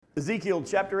Ezekiel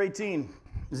chapter 18.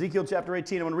 Ezekiel chapter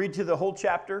 18. I'm going to read to the whole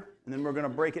chapter, and then we're going to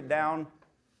break it down.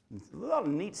 It's a lot of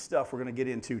neat stuff we're going to get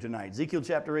into tonight. Ezekiel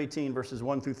chapter 18, verses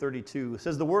 1 through 32. It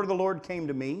says, "The word of the Lord came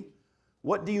to me.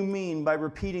 What do you mean by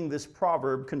repeating this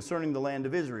proverb concerning the land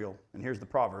of Israel?" And here's the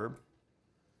proverb.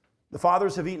 "The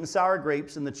fathers have eaten sour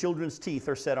grapes, and the children's teeth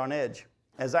are set on edge.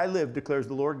 As I live, declares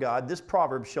the Lord God, this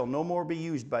proverb shall no more be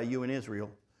used by you in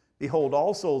Israel. Behold,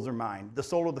 all souls are mine. The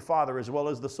soul of the Father as well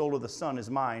as the soul of the Son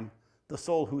is mine. The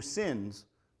soul who sins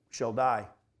shall die.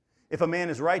 If a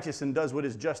man is righteous and does what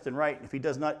is just and right, if he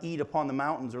does not eat upon the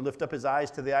mountains or lift up his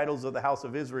eyes to the idols of the house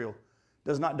of Israel,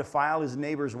 does not defile his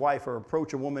neighbor's wife or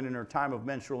approach a woman in her time of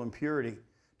menstrual impurity,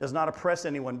 does not oppress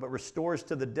anyone but restores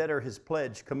to the debtor his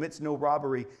pledge, commits no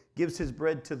robbery, gives his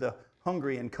bread to the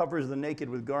hungry and covers the naked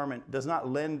with garment, does not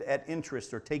lend at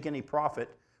interest or take any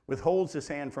profit, withholds his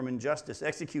hand from injustice,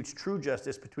 executes true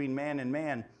justice between man and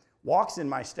man, walks in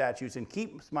my statutes and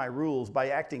keeps my rules by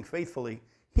acting faithfully,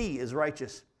 he is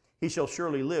righteous. He shall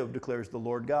surely live, declares the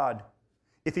Lord God.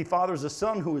 If he fathers a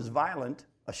son who is violent,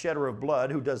 a shedder of blood,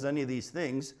 who does any of these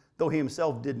things, though he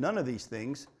himself did none of these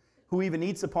things, who even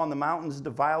eats upon the mountains,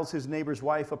 deviles his neighbor's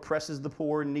wife, oppresses the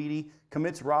poor and needy,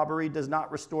 commits robbery, does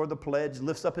not restore the pledge,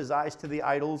 lifts up his eyes to the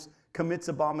idols, commits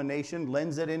abomination,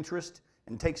 lends at interest,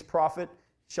 and takes profit,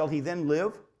 shall he then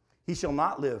live? He shall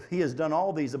not live. He has done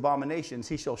all these abominations.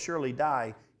 He shall surely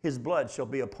die. His blood shall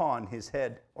be upon his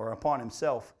head or upon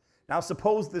himself. Now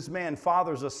suppose this man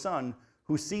fathers a son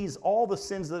who sees all the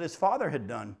sins that his father had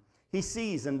done. He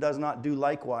sees and does not do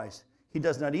likewise. He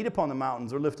does not eat upon the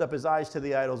mountains or lift up his eyes to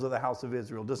the idols of the house of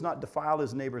Israel, does not defile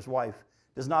his neighbor's wife,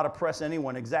 does not oppress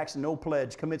anyone, exacts no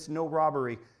pledge, commits no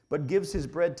robbery, but gives his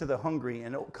bread to the hungry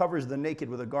and covers the naked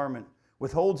with a garment,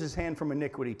 withholds his hand from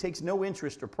iniquity, takes no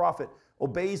interest or profit,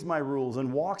 obeys my rules,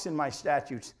 and walks in my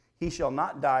statutes. He shall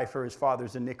not die for his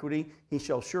father's iniquity. He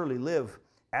shall surely live.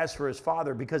 As for his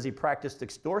father, because he practiced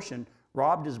extortion,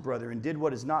 robbed his brother, and did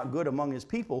what is not good among his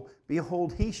people,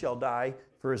 behold, he shall die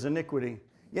for his iniquity.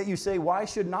 Yet you say, why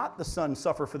should not the son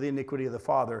suffer for the iniquity of the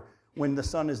father? When the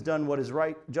son has done what is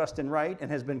right, just and right,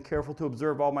 and has been careful to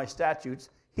observe all my statutes,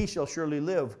 he shall surely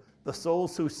live. The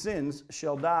souls who sins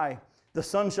shall die. The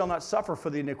son shall not suffer for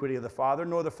the iniquity of the father,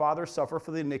 nor the father suffer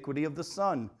for the iniquity of the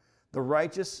son. The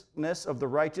righteousness of the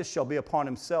righteous shall be upon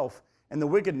himself, and the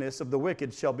wickedness of the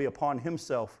wicked shall be upon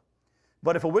himself.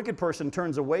 But if a wicked person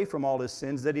turns away from all his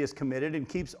sins that he has committed and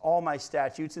keeps all my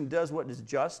statutes and does what is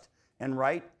just and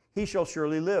right, he shall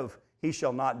surely live. He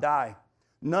shall not die.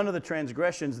 None of the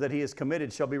transgressions that he has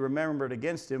committed shall be remembered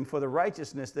against him. For the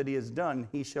righteousness that he has done,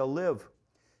 he shall live.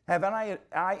 Haven't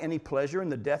I any pleasure in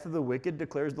the death of the wicked,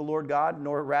 declares the Lord God,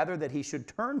 nor rather that he should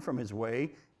turn from his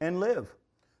way and live.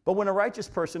 But when a righteous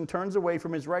person turns away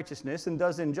from his righteousness and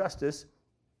does injustice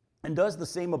and does the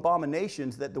same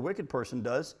abominations that the wicked person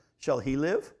does, shall he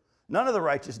live? None of the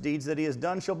righteous deeds that he has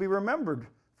done shall be remembered,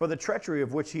 for the treachery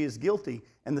of which he is guilty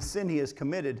and the sin he has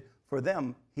committed, for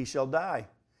them he shall die.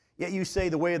 Yet you say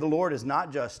the way of the Lord is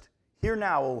not just. Hear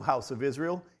now, O house of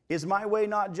Israel, is my way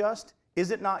not just? Is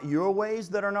it not your ways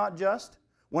that are not just?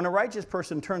 When a righteous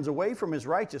person turns away from his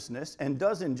righteousness and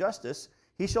does injustice,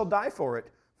 he shall die for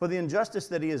it. For the injustice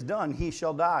that he has done, he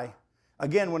shall die.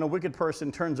 Again, when a wicked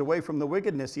person turns away from the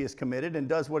wickedness he has committed and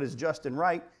does what is just and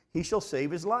right, he shall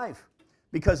save his life.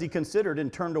 Because he considered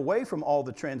and turned away from all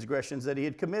the transgressions that he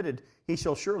had committed, he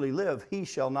shall surely live. He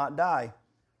shall not die.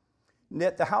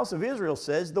 Yet the house of Israel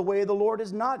says, the way of the Lord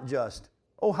is not just.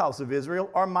 O house of Israel,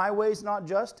 are my ways not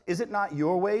just? Is it not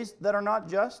your ways that are not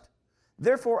just?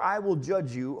 Therefore I will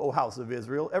judge you, O house of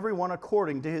Israel, everyone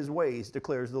according to his ways,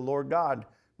 declares the Lord God.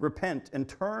 Repent and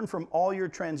turn from all your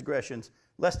transgressions,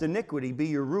 lest iniquity be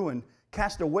your ruin.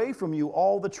 Cast away from you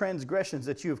all the transgressions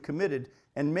that you have committed,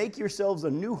 and make yourselves a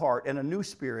new heart and a new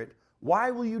spirit. Why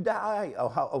will you die,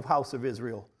 O house of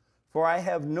Israel? For I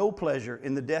have no pleasure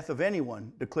in the death of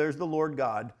anyone, declares the Lord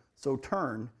God, so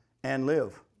turn and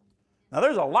live. Now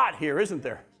there's a lot here, isn't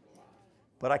there?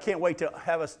 But I can't wait to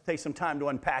have us take some time to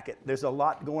unpack it. There's a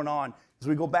lot going on. As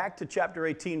we go back to chapter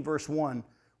 18, verse 1,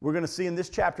 we're going to see in this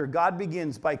chapter, God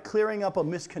begins by clearing up a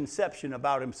misconception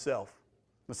about himself.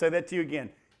 I'll say that to you again.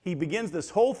 He begins this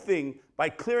whole thing by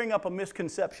clearing up a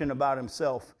misconception about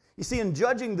himself. You see, in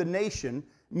judging the nation,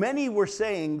 many were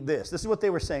saying this. This is what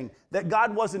they were saying, that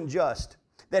God wasn't just,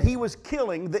 that he was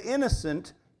killing the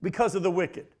innocent because of the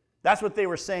wicked. That's what they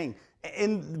were saying.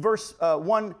 In verse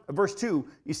 2,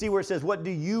 you see where it says, what do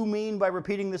you mean by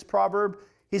repeating this proverb?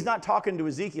 He's not talking to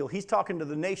Ezekiel. He's talking to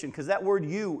the nation, because that word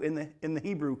you in the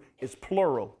Hebrew is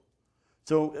plural.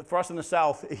 So for us in the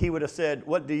South, he would have said,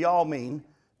 what do y'all mean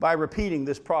by repeating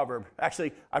this proverb?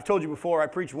 Actually, I've told you before, I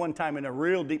preached one time in a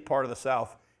real deep part of the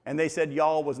South, And they said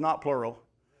y'all was not plural.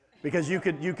 Because you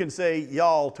can say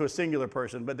y'all to a singular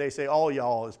person, but they say all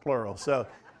y'all is plural. So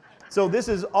this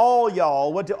is all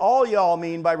y'all. What do all y'all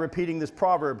mean by repeating this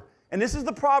proverb? And this is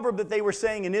the proverb that they were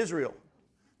saying in Israel.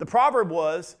 The proverb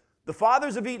was, the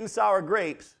fathers have eaten sour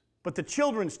grapes, but the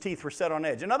children's teeth were set on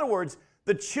edge. In other words,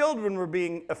 the children were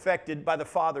being affected by the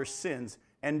father's sins.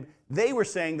 And they were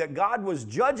saying that God was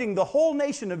judging the whole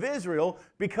nation of Israel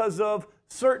because of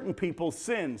certain people's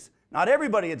sins. Not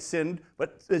everybody had sinned,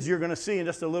 but as you're going to see in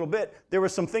just a little bit, there were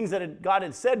some things that God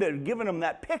had said that had given them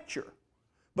that picture.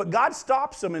 But God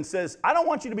stops them and says, I don't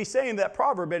want you to be saying that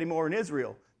proverb anymore in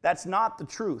Israel. That's not the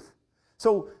truth.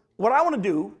 So what I want to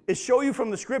do is show you from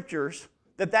the scriptures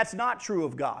that that's not true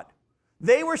of God.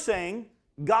 They were saying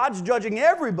God's judging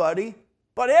everybody,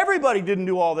 but everybody didn't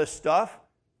do all this stuff.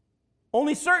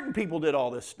 Only certain people did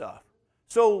all this stuff.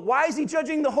 So why is he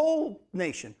judging the whole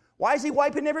nation? Why is he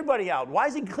wiping everybody out? Why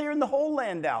is he clearing the whole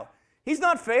land out? He's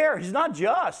not fair. He's not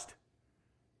just.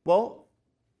 Well,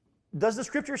 does the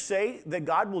scripture say that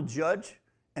God will judge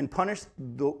and punish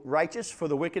the righteous for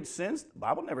the wicked sins? The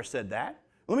Bible never said that.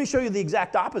 Let me show you the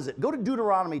exact opposite. Go to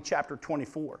Deuteronomy chapter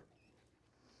 24.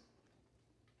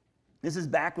 This is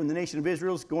back when the nation of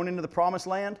Israel is going into the promised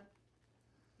land.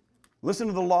 Listen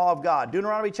to the law of God.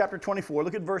 Deuteronomy chapter 24.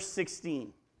 Look at verse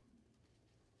 16.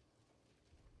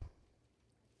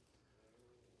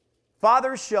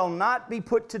 Fathers shall not be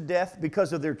put to death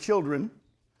because of their children,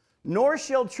 nor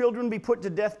shall children be put to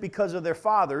death because of their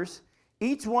fathers.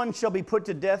 Each one shall be put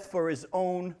to death for his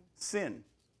own sin.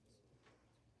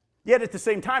 Yet at the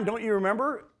same time, don't you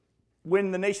remember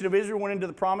when the nation of Israel went into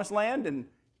the promised land and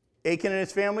Achan and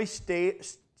his family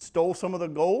stole some of the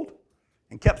gold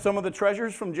and kept some of the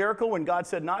treasures from Jericho when God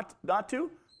said not to?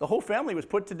 The whole family was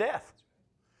put to death.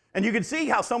 And you can see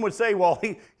how some would say, well,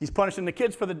 he's punishing the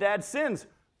kids for the dad's sins.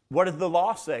 What did the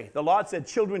law say? The law said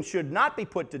children should not be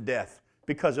put to death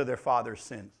because of their father's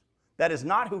sins. That is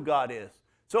not who God is.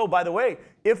 So, by the way,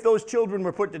 if those children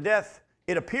were put to death,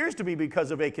 it appears to be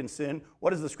because of Achan's sin. What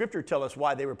does the scripture tell us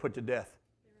why they were put to death?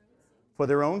 For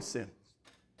their own sin.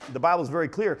 The Bible is very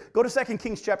clear. Go to 2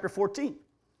 Kings chapter 14.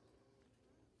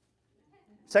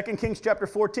 2 Kings chapter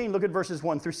 14, look at verses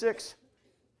 1 through 6.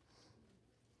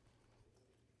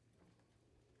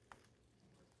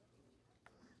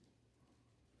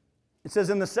 It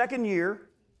says, in the second year,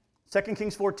 2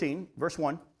 Kings 14, verse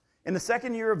 1, in the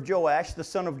second year of Joash, the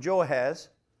son of Joahaz,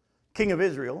 king of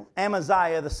Israel,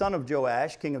 Amaziah, the son of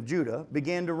Joash, king of Judah,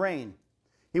 began to reign.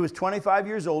 He was 25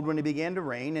 years old when he began to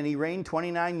reign, and he reigned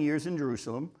 29 years in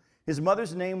Jerusalem. His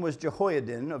mother's name was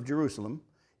Jehoiadin of Jerusalem,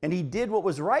 and he did what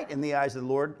was right in the eyes of the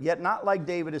Lord, yet not like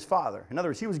David his father. In other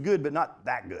words, he was good, but not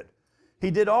that good.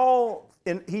 He did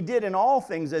in all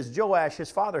things as Joash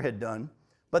his father had done,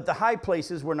 but the high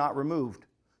places were not removed.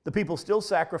 The people still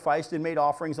sacrificed and made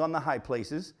offerings on the high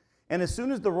places. And as soon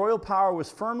as the royal power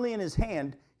was firmly in his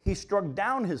hand, he struck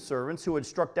down his servants who had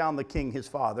struck down the king his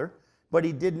father. But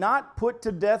he did not put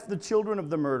to death the children of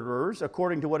the murderers,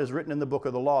 according to what is written in the book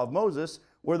of the law of Moses,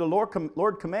 where the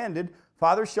Lord commanded,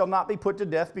 fathers shall not be put to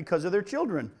death because of their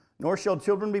children, nor shall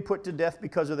children be put to death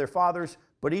because of their fathers,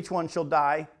 but each one shall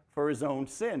die for his own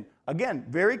sin. Again,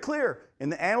 very clear in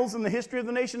the annals and the history of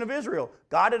the nation of Israel.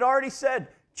 God had already said,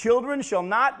 children shall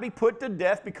not be put to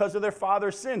death because of their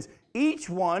father's sins. Each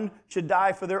one should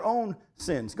die for their own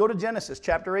sins. Go to Genesis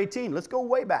chapter 18. Let's go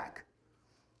way back.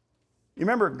 You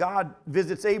remember God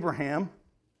visits Abraham,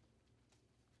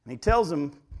 and he tells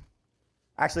him,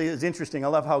 actually it's interesting, I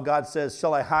love how God says,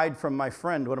 shall I hide from my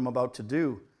friend what I'm about to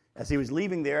do? As he was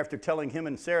leaving there after telling him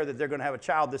and Sarah that they're going to have a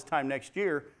child this time next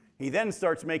year, he then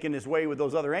starts making his way with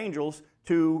those other angels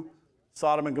to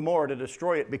Sodom and Gomorrah to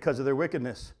destroy it because of their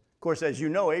wickedness. Of course, as you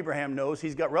know, Abraham knows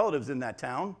he's got relatives in that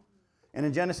town. And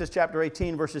in Genesis chapter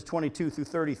 18, verses 22 through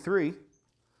 33,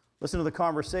 listen to the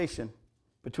conversation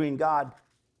between God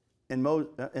and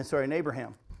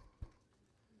Abraham.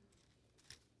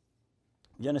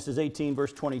 Genesis 18,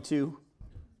 verse 22.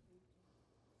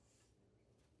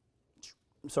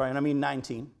 Sorry, and I mean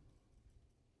 19.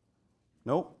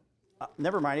 Nope.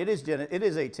 Never mind, it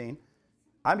is 18.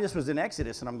 I just was in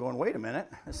Exodus, and I'm going, wait a minute.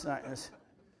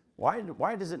 Why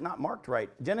is it not marked right?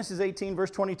 Genesis 18,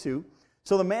 verse 22.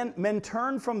 So the men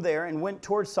turned from there and went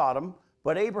toward Sodom,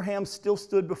 but Abraham still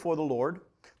stood before the Lord.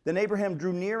 Then Abraham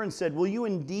drew near and said, will you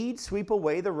indeed sweep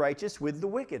away the righteous with the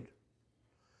wicked?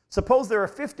 Suppose there are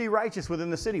 50 righteous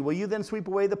within the city. Will you then sweep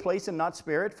away the place and not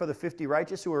spare it for the 50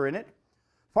 righteous who are in it?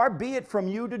 Far be it from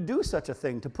you to do such a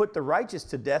thing, to put the righteous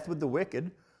to death with the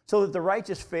wicked, so that the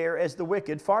righteous fare as the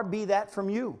wicked. Far be that from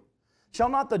you. Shall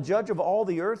not the judge of all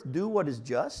the earth do what is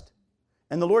just?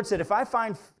 And the Lord said, if I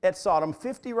find at Sodom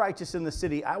 50 righteous in the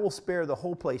city, I will spare the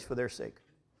whole place for their sake.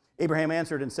 Abraham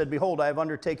answered and said, behold, I have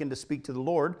undertaken to speak to the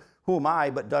Lord. Who am I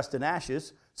but dust and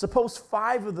ashes? Suppose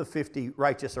 5 of the 50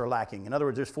 righteous are lacking. In other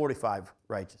words, there's 45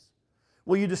 righteous.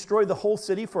 Will you destroy the whole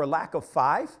city for a lack of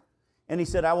 5? And he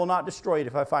said, I will not destroy it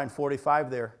if I find 45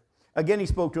 there. Again he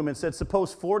spoke to him and said,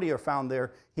 suppose 40 are found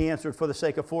there. He answered, for the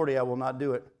sake of 40 I will not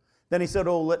do it. Then he said,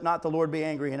 oh, let not the Lord be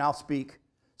angry, and I'll speak.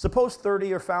 Suppose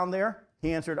 30 are found there.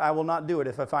 He answered, I will not do it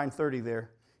if I find 30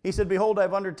 there. He said, behold, I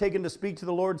have undertaken to speak to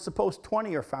the Lord. Suppose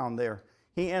 20 are found there.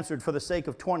 He answered, for the sake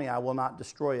of 20 I will not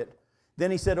destroy it.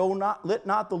 Then he said, let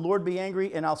not the Lord be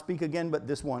angry, and I'll speak again, but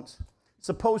this once.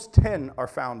 Suppose 10 are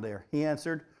found there. He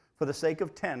answered, for the sake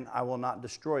of 10 I will not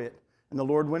destroy it. And the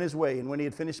Lord went his way, and when he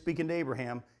had finished speaking to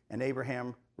Abraham, and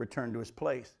Abraham returned to his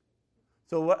place.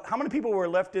 So how many people were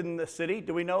left in the city,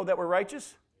 do we know, that were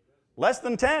righteous? Less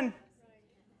than 10.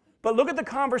 But look at the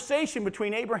conversation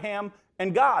between Abraham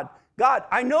and God. God,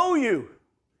 I know you.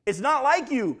 It's not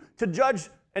like you to judge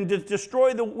and to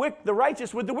destroy the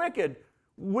righteous with the wicked.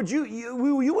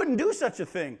 You wouldn't do such a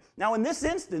thing. Now, in this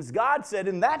instance, God said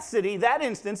in that city, that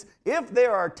instance, if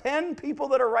there are 10 people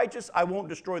that are righteous, I won't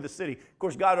destroy the city. Of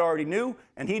course, God already knew,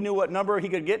 and he knew what number he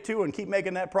could get to and keep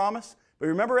making that promise. But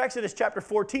remember Exodus chapter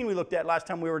 14 we looked at last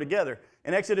time we were together.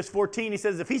 In Exodus 14, he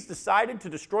says if he's decided to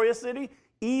destroy a city,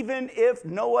 even if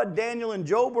Noah, Daniel, and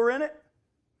Job were in it,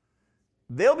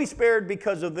 they'll be spared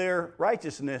because of their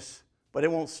righteousness, but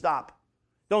it won't stop.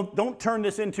 Don't turn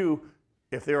this into,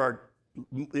 if there are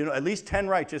at least 10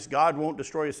 righteous, God won't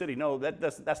destroy a city. No,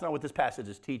 that's not what this passage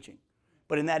is teaching.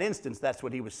 But in that instance, that's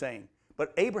what he was saying.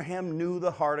 But Abraham knew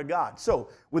the heart of God. So,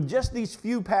 with just these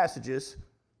few passages,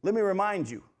 let me remind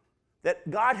you that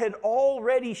God had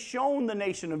already shown the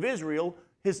nation of Israel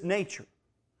his nature.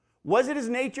 Was it his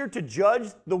nature to judge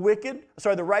the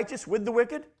righteous with the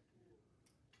wicked?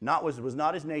 Was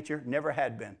not his nature, never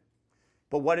had been.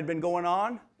 But what had been going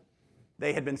on?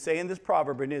 They had been saying this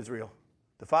proverb in Israel.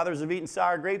 The fathers have eaten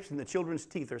sour grapes and the children's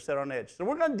teeth are set on edge. So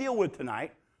we're going to deal with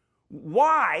tonight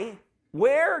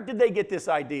where did they get this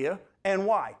idea and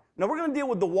why? Now we're going to deal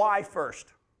with the why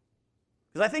first.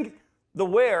 Because I think the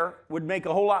where would make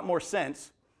a whole lot more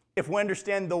sense if we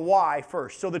understand the why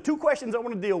first. So the two questions I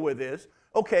want to deal with is,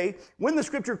 okay, when the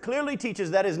scripture clearly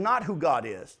teaches that is not who God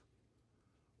is,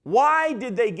 why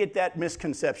did they get that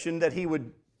misconception that he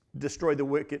would destroy the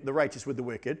righteous with the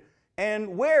wicked?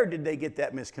 And where did they get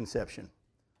that misconception?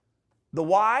 The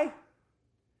why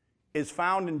is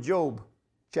found in Job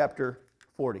chapter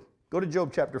 40. Go to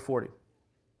Job chapter 40.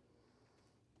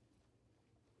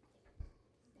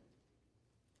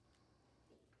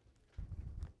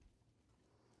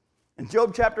 In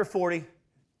Job chapter 40,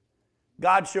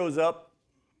 God shows up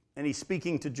and he's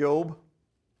speaking to Job.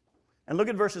 And look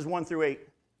at verses 1 through 8.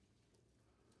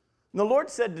 And the Lord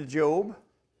said to Job,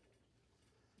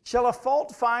 shall a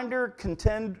fault finder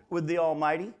contend with the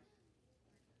Almighty?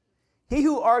 He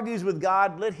who argues with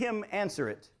God, let him answer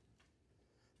it.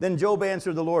 Then Job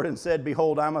answered the Lord and said,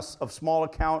 behold, I am of small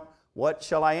account. What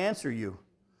shall I answer you?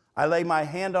 I lay my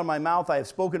hand on my mouth. I have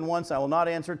spoken once. I will not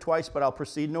answer twice, but I'll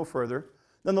proceed no further.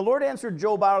 Then the Lord answered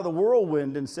Job out of the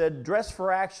whirlwind and said, dress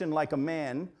for action like a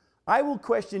man. I will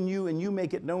question you, and you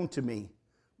make it known to me.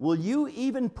 Will you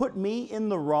even put me in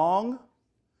the wrong?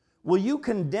 Will you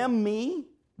condemn me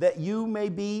that you may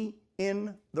be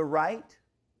in the right?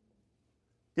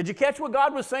 Did you catch what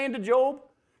God was saying to Job?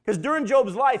 Because during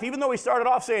Job's life, even though he started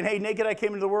off saying, hey, naked I came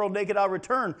into the world, naked I'll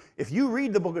return, if you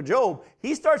read the book of Job,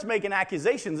 he starts making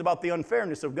accusations about the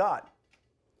unfairness of God.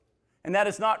 And that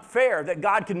it's not fair that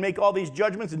God can make all these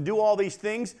judgments and do all these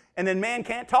things, and then man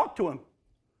can't talk to him.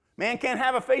 Man can't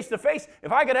have a face-to-face.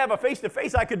 If I could have a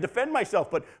face-to-face, I could defend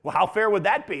myself. But, well, how fair would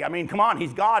that be? I mean, come on,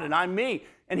 he's God and I'm me.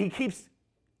 And he keeps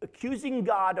accusing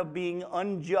God of being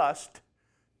unjust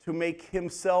to make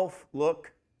himself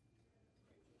look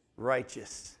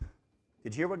righteous.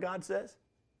 Did you hear what God says?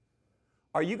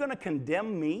 Are you going to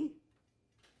condemn me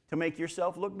to make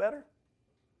yourself look better?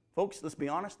 Folks, let's be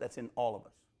honest, that's in all of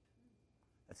us.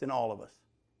 That's in all of us.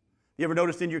 You ever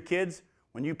noticed in your kids,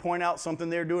 when you point out something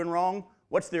they're doing wrong,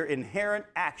 what's their inherent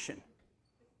action?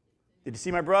 Did you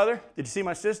see my brother? Did you see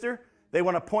my sister? They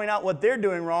want to point out what they're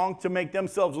doing wrong to make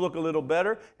themselves look a little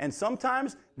better, and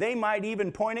sometimes they might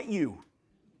even point at you.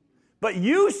 But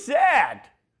you said,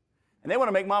 and they want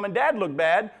to make mom and dad look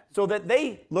bad so that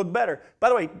they look better. By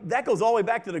the way, that goes all the way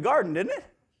back to the garden, didn't it?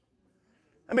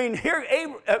 I mean, here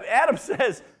Adam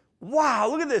says, wow,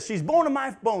 look at this. She's bone of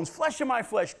my bones, flesh of my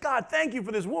flesh. God, thank you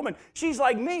for this woman. She's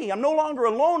like me. I'm no longer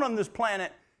alone on this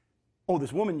planet. Oh,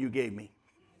 this woman you gave me.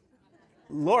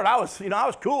 Lord, I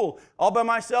was cool all by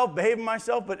myself, behaving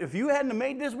myself, but if you hadn't have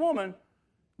made this woman,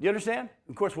 do you understand?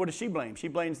 Of course, what does she blame? She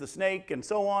blames the snake and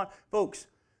so on. Folks,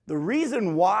 the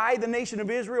reason why the nation of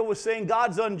Israel was saying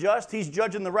God's unjust, he's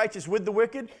judging the righteous with the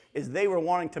wicked, is they were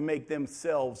wanting to make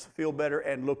themselves feel better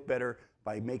and look better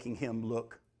by making him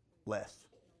look less.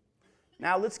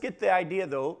 Now, let's get the idea,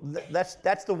 though.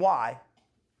 That's the why.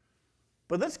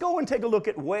 But let's go and take a look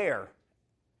at where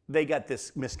they got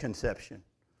this misconception.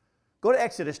 Go to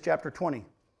Exodus chapter 20.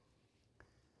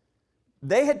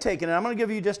 They had taken, and I'm going to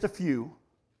give you just a few,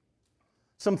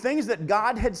 some things that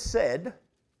God had said,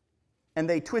 and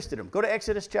they twisted them. Go to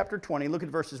Exodus chapter 20, look at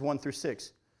verses 1 through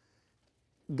 6.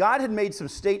 God had made some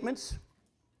statements,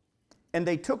 and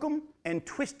they took them and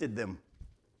twisted them.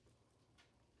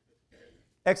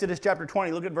 Exodus chapter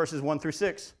 20, look at verses 1 through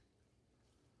 6.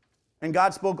 And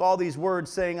God spoke all these words,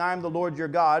 saying, I am the Lord your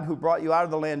God, who brought you out of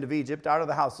the land of Egypt, out of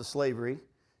the house of slavery.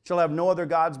 Shall have no other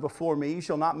gods before me. You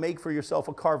shall not make for yourself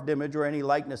a carved image or any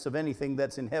likeness of anything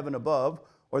that's in heaven above,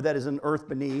 or that is in earth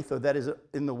beneath, or that is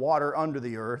in the water under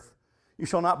the earth. You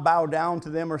shall not bow down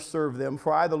to them or serve them,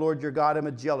 for I, the Lord your God, am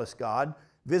a jealous God,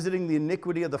 visiting the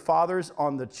iniquity of the fathers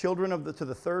on the children to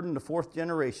the third and the fourth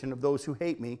generation of those who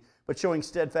hate me, but showing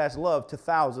steadfast love to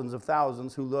thousands of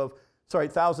thousands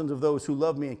thousands of those who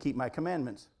love me and keep my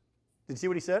commandments. Did you see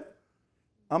what he said?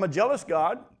 I'm a jealous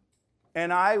God,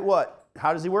 and I what?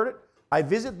 How does he word it? I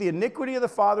visit the iniquity of the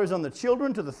fathers on the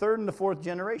children to the third and the fourth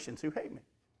generations who hate me.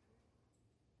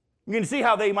 You can see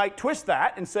how they might twist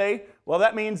that and say, well,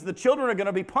 that means the children are going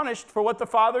to be punished for what the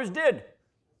fathers did.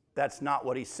 That's not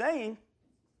what he's saying.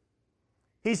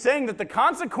 He's saying that the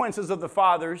consequences of the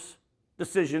fathers'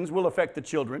 decisions will affect the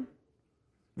children.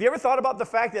 Have you ever thought about the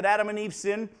fact that Adam and Eve's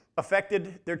sin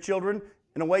affected their children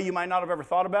in a way you might not have ever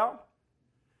thought about?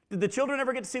 Did the children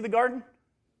ever get to see the garden?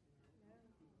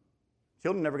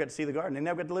 Children never got to see the garden. They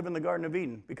never got to live in the Garden of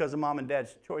Eden because of mom and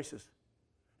dad's choices.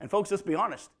 And folks, let's be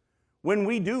honest. When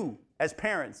we do, as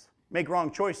parents, make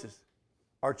wrong choices,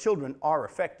 our children are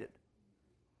affected.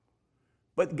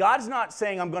 But God's not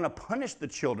saying, I'm going to punish the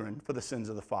children for the sins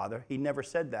of the father. He never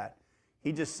said that.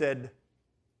 He just said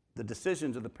the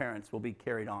decisions of the parents will be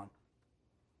carried on.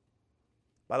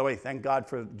 By the way, thank God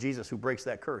for Jesus who breaks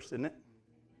that curse, isn't it?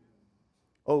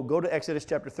 Oh, go to Exodus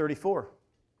chapter 34.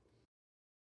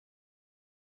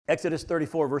 Exodus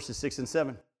 34, verses 6 and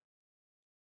 7.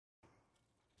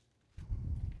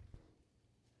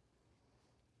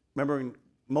 Remember when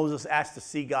Moses asked to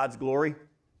see God's glory?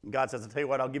 And God says, I'll tell you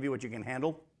what, I'll give you what you can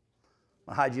handle.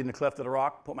 I'll hide you in the cleft of the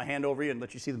rock, put my hand over you, and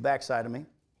let you see the backside of me.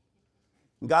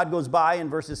 And God goes by in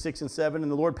verses 6 and 7,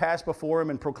 and the Lord passed before him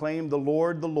and proclaimed, the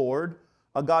Lord,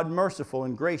 a God merciful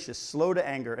and gracious, slow to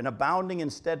anger, and abounding in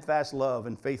steadfast love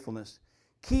and faithfulness,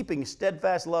 keeping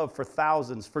steadfast love for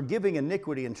thousands, forgiving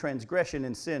iniquity and transgression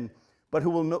and sin, but who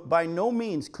will by no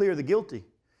means clear the guilty,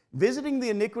 visiting the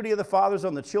iniquity of the fathers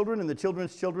on the children and the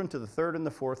children's children to the third and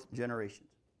the fourth generations.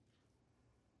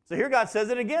 So here God says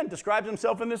it again, describes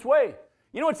himself in this way.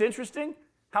 You know what's interesting?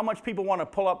 How much people want to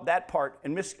pull up that part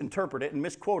and misinterpret it and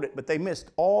misquote it, but they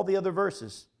missed all the other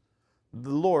verses. The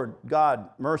Lord, God,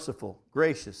 merciful,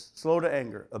 gracious, slow to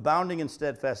anger, abounding in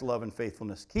steadfast love and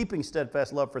faithfulness, keeping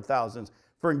steadfast love for thousands,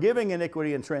 forgiving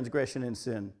iniquity and transgression and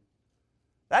sin.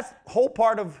 That's the whole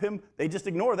part of him. They just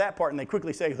ignore that part and they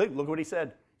quickly say, hey, look what he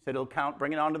said. He said he'll count,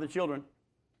 bring it on to the children.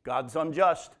 God's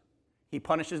unjust. He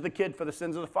punishes the kid for the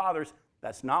sins of the fathers.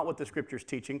 That's not what the Scripture's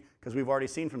teaching, because we've already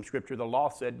seen from Scripture the law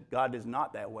said God is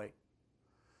not that way.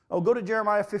 Oh, go to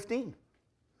Jeremiah 15.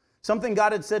 Something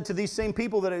God had said to these same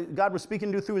people that God was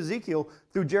speaking to through Ezekiel,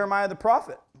 through Jeremiah the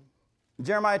prophet.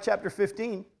 Jeremiah chapter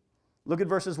 15, look at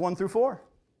verses 1 through 4.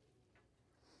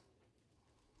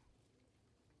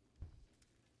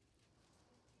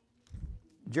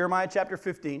 Jeremiah chapter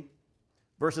 15,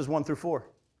 verses 1 through 4.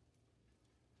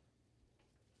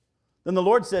 Then the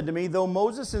Lord said to me, though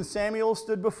Moses and Samuel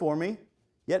stood before me,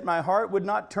 yet my heart would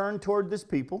not turn toward this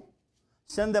people.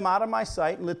 Send them out of my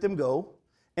sight and let them go.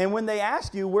 And when they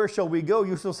ask you, where shall we go?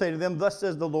 You shall say to them, thus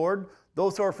says the Lord,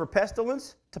 those who are for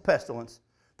pestilence, to pestilence.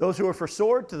 Those who are for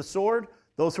sword, to the sword.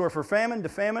 Those who are for famine, to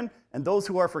famine. And those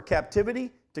who are for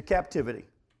captivity, to captivity.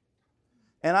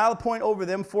 And I'll appoint over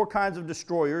them 4 kinds of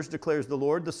destroyers, declares the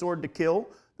Lord, the sword to kill,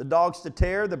 the dogs to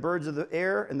tear, the birds of the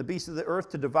air, and the beasts of the earth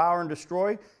to devour and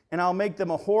destroy. And I'll make them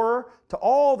a horror to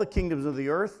all the kingdoms of the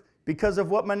earth because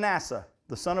of what Manasseh,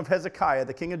 the son of Hezekiah,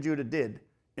 the king of Judah, did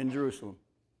in Jerusalem.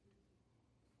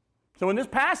 So in this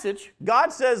passage,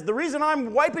 God says, the reason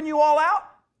I'm wiping you all out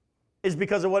is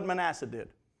because of what Manasseh did.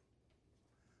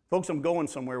 Folks, I'm going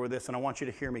somewhere with this, and I want you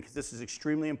to hear me because this is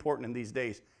extremely important in these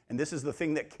days. And this is the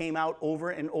thing that came out over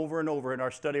and over and over in our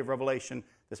study of Revelation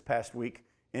this past week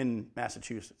in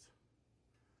Massachusetts.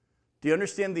 Do you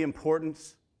understand the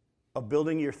importance of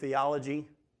building your theology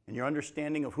and your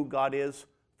understanding of who God is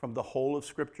from the whole of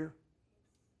Scripture?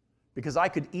 Because I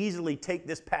could easily take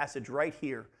this passage right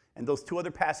here and those two other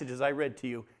passages I read to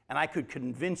you, and I could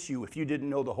convince you, if you didn't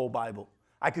know the whole Bible,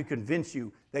 I could convince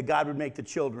you that God would make the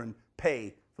children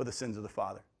pay for the sins of the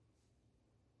father.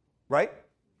 Right?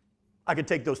 I could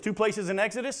take those two places in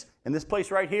Exodus and this place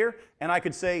right here, and I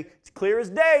could say, it's clear as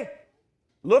day.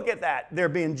 Look at that. They're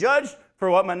being judged for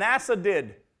what Manasseh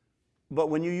did. But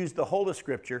when you use the whole of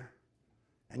Scripture,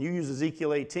 and you use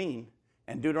Ezekiel 18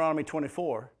 and Deuteronomy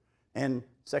 24 and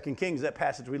 2 Kings, that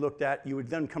passage we looked at, you would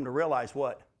then come to realize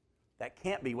what? That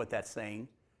can't be what that's saying,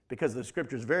 because the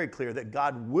Scripture is very clear that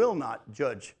God will not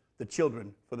judge the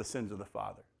children for the sins of the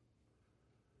father.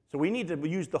 So we need to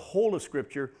use the whole of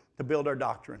Scripture to build our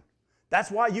doctrine.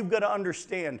 That's why you've got to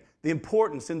understand the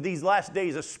importance in these last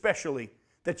days especially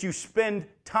that you spend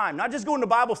time, not just going to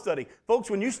Bible study. Folks,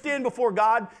 when you stand before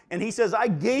God and He says, I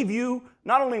gave you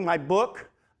not only my book,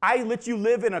 I let you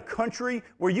live in a country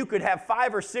where you could have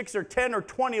 5 or 6 or 10 or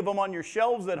 20 of them on your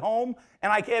shelves at home,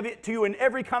 and I gave it to you in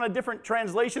every kind of different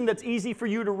translation that's easy for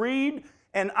you to read,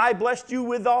 and I blessed you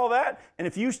with all that. And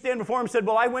if you stand before Him and said,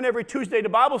 well, I went every Tuesday to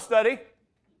Bible study,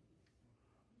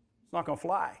 it's not going to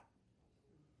fly.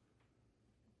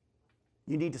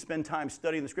 You need to spend time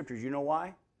studying the Scriptures. You know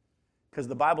why? Because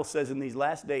the Bible says in these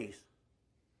last days,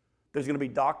 there's going to be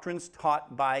doctrines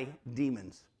taught by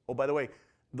demons. Oh, by the way,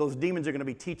 those demons are going to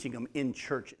be teaching them in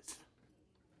churches.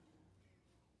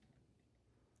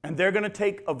 And they're going to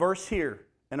take a verse here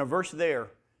and a verse there,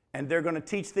 and they're going to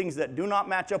teach things that do not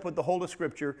match up with the whole of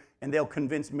Scripture, and they'll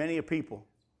convince many of people.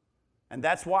 And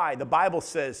that's why the Bible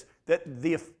says that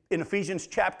in Ephesians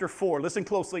chapter 4, listen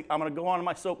closely, I'm going to go on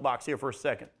my soapbox here for a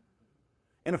second.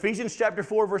 In Ephesians chapter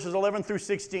 4, verses 11 through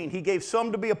 16, He gave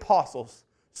some to be apostles,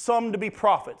 some to be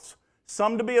prophets,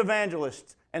 some to be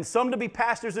evangelists, and some to be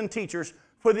pastors and teachers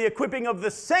for the equipping of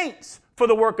the saints for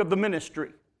the work of the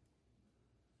ministry,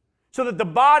 so that the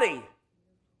body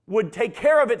would take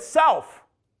care of itself,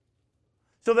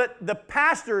 so that the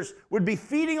pastors would be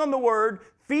feeding on the Word,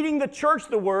 feeding the church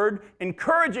the Word,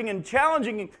 encouraging and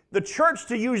challenging the church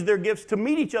to use their gifts to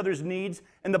meet each other's needs,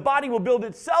 and the body will build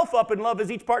itself up in love as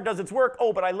each part does its work.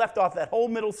 Oh, but I left off that whole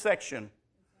middle section.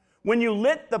 When you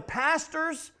let the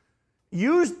pastors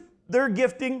use their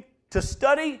gifting to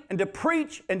study and to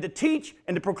preach and to teach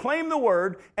and to proclaim the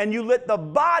Word, and you let the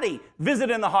body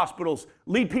visit in the hospitals,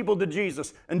 lead people to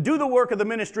Jesus, and do the work of the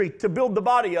ministry to build the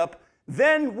body up,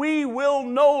 then we will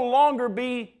no longer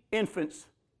be infants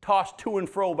tossed to and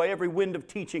fro by every wind of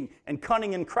teaching and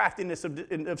cunning and craftiness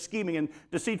of scheming and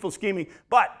deceitful scheming.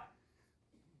 But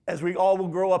as we all will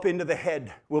grow up into the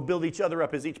head, we'll build each other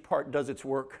up as each part does its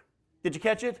work. Did you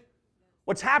catch it?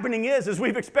 What's happening is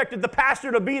we've expected the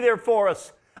pastor to be there for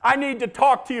us. I need to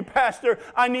talk to you, Pastor.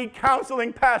 I need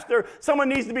counseling, Pastor. Someone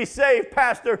needs to be saved,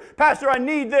 Pastor. Pastor, I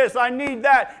need this, I need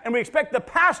that. And we expect the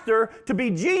pastor to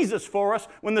be Jesus for us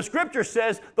when the Scripture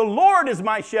says, the Lord is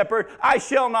my shepherd, I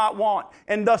shall not want.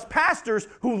 And thus pastors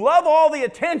who love all the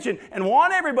attention and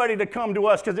want everybody to come to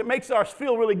us because it makes us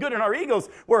feel really good in our egos,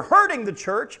 we're hurting the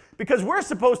church because we're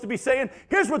supposed to be saying,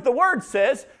 here's what the Word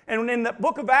says. And in the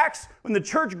book of Acts, when the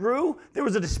church grew, there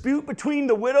was a dispute between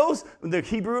the widows, the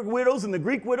Hebrew widows and the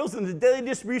Greek widows, and the daily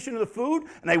distribution of the food.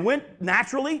 And they went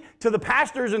naturally to the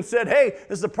pastors and said, hey,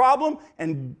 this is the problem.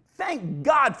 And thank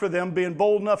God for them being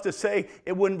bold enough to say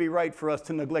it wouldn't be right for us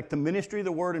to neglect the ministry of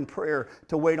the Word and prayer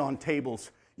to wait on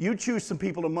tables. You choose some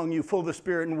people among you full of the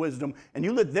Spirit and wisdom, and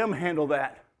you let them handle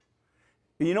that.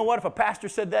 And you know what? If a pastor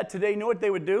said that today, you know what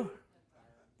they would do?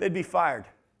 They'd be fired.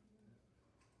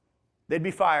 They'd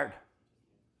be fired.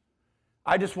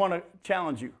 I just want to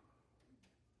challenge you.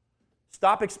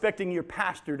 Stop expecting your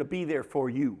pastor to be there for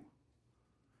you.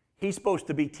 He's supposed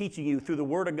to be teaching you through the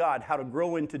Word of God how to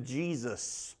grow into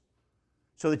Jesus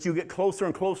so that you get closer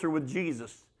and closer with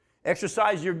Jesus.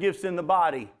 Exercise your gifts in the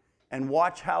body and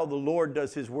watch how the Lord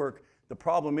does His work. The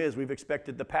problem is we've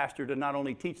expected the pastor to not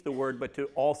only teach the Word but to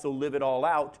also live it all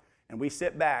out, and we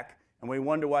sit back and we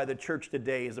wonder why the church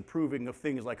today is approving of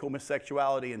things like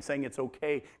homosexuality and saying it's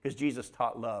okay because Jesus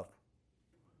taught love.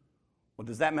 Well,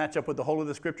 does that match up with the whole of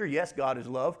the Scripture? Yes, God is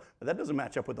love, but that doesn't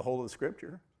match up with the whole of the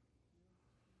Scripture.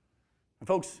 And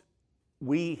folks,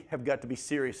 we have got to be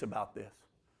serious about this.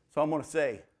 So I'm going to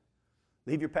say,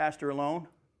 leave your pastor alone,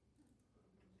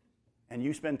 and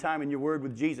you spend time in your Word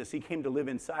with Jesus. He came to live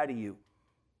inside of you.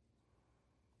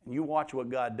 And you watch what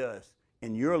God does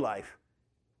in your life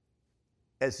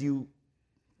as you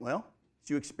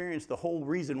experience the whole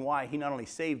reason why he not only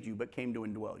saved you, but came to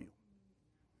indwell you.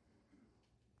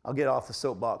 I'll get off the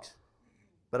soapbox,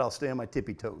 but I'll stay on my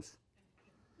tippy toes.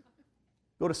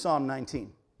 Go to Psalm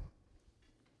 19.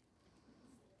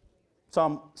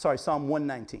 Psalm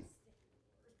 119.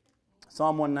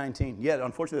 Psalm 119. Yeah,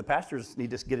 unfortunately, the pastors need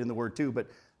to get in the word too, but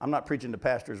I'm not preaching to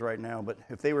pastors right now. But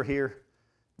if they were here,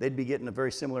 they'd be getting a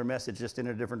very similar message, just in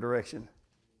a different direction.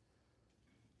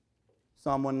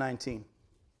 Psalm 119.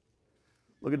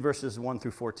 Look at verses 1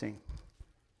 through 14.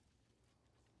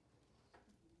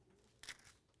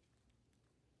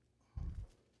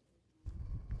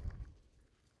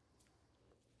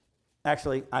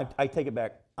 Actually, I take it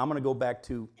back. I'm going to go back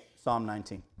to Psalm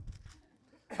 19.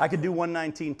 I could do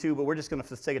 119 too, but we're just going to,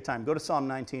 for the sake of time, go to Psalm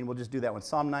 19. We'll just do that one.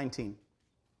 Psalm 19.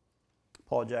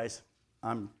 Apologize.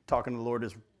 I'm talking to the Lord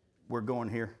as we're going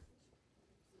here.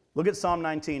 Look at Psalm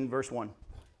 19, verse 1.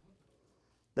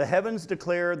 The heavens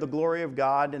declare the glory of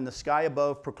God, and the sky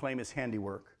above proclaim his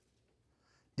handiwork.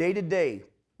 Day to day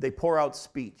they pour out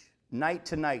speech. Night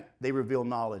to night they reveal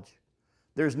knowledge.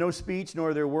 There is no speech,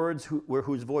 nor are there words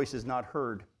whose voice is not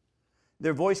heard.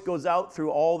 Their voice goes out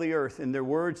through all the earth, and their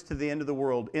words to the end of the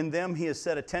world. In them he has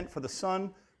set a tent for the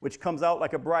sun, which comes out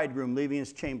like a bridegroom leaving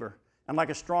his chamber, and like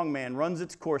a strong man runs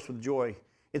its course with joy.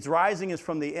 Its rising is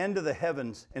from the end of the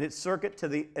heavens, and its circuit to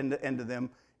the end of them,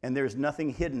 and there is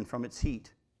nothing hidden from its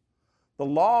heat. The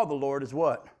law of the Lord is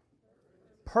what?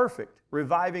 Perfect,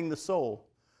 reviving the soul.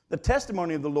 The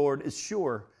testimony of the Lord is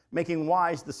sure, making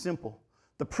wise the simple.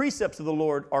 The precepts of the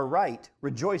Lord are right,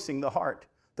 rejoicing the heart.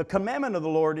 The commandment of the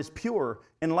Lord is pure,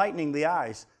 enlightening the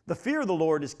eyes. The fear of the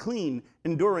Lord is clean,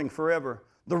 enduring forever.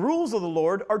 The rules of the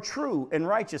Lord are true and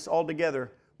righteous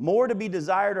altogether. More to be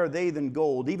desired are they than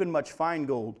gold, even much fine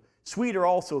gold. Sweeter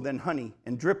also than honey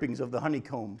and drippings of the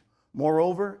honeycomb.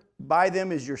 Moreover, by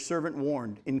them is your servant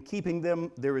warned. In keeping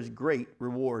them there is great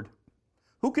reward.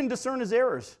 Who can discern his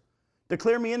errors?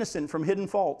 Declare me innocent from hidden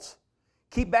faults.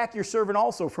 Keep back your servant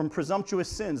also from presumptuous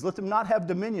sins. Let them not have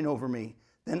dominion over me.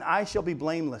 Then I shall be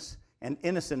blameless and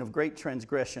innocent of great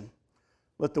transgression.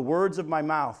 Let the words of my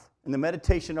mouth and the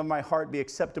meditation of my heart be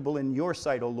acceptable in your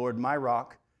sight, O Lord, my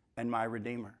rock and my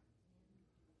redeemer.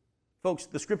 Folks,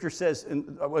 the scripture says,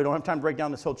 and we don't have time to break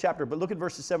down this whole chapter, but look at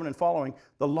verses 7 and following.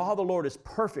 The law of the Lord is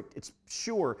perfect, it's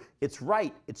sure, it's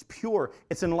right, it's pure,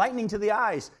 it's enlightening to the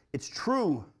eyes, it's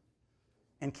true,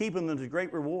 and keeping them is a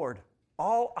great reward.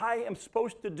 All I am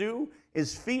supposed to do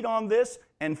is feed on this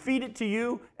and feed it to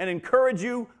you and encourage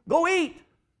you. Go eat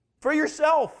for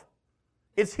yourself.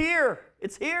 It's here.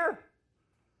 It's here.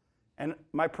 And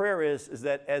my prayer is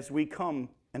that as we come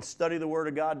and study the Word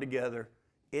of God together,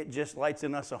 it just lights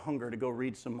in us a hunger to go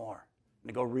read some more, and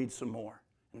to go read some more,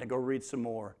 and to go read some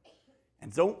more.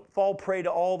 And don't fall prey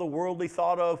to all the worldly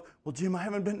thought of, well, Jim, I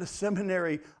haven't been to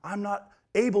seminary. I'm not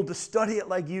able to study it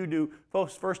like you do.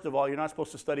 Folks, first of all, you're not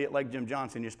supposed to study it like Jim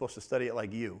Johnson. You're supposed to study it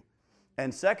like you.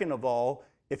 And second of all,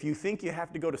 if you think you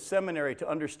have to go to seminary to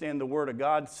understand the Word of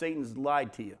God, Satan's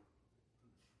lied to you.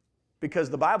 Because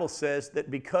the Bible says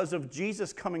that because of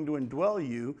Jesus coming to indwell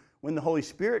you, when the Holy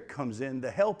Spirit comes in,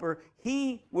 the Helper,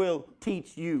 He will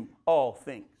teach you all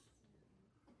things.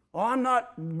 Well, I'm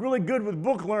not really good with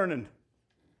book learning.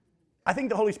 I think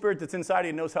the Holy Spirit that's inside of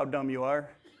you knows how dumb you are.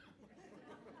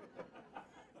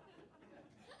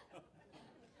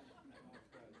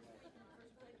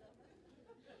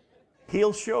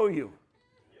 He'll show you.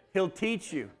 He'll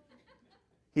teach you.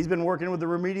 He's been working with the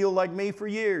remedial like me for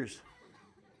years.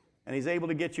 And He's able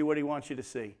to get you what He wants you to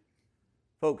see.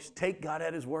 Folks, take God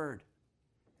at His word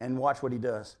and watch what He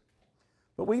does.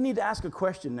 But we need to ask a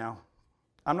question now.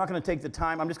 I'm not going to take the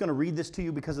time. I'm just going to read this to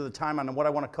you because of the time on what I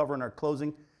want to cover in our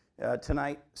closing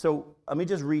tonight. So let me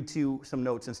just read to you some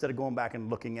notes instead of going back and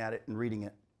looking at it and reading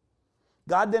it.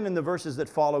 God then in the verses that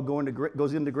follow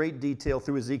goes into great detail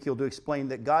through Ezekiel to explain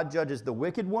that God judges the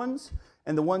wicked ones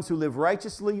and the ones who live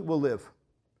righteously will live.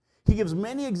 He gives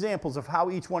many examples of how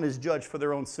each one is judged for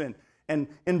their own sin. And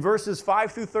in verses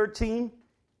 5 through 13,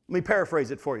 let me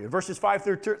paraphrase it for you. Verses 5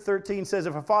 through 13 says,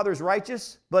 if a father is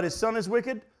righteous, but his son is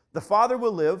wicked, the father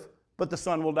will live, but the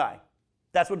son will die.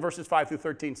 That's what verses 5 through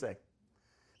 13 say.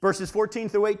 Verses 14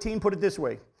 through 18 put it this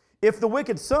way. If the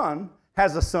wicked son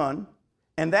has a son,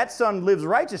 and that son lives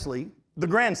righteously, the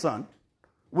grandson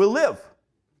will live,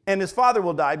 and his father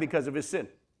will die because of his sin.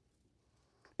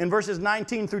 In verses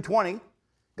 19 through 20,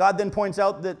 God then points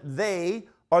out that they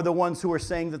are the ones who are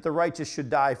saying that the righteous should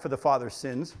die for the father's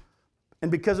sins. And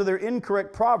because of their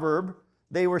incorrect proverb,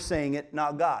 they were saying it,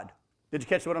 not God. Did you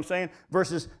catch what I'm saying?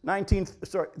 Verses 19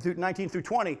 through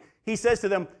 20, He says to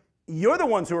them, you're the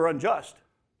ones who are unjust.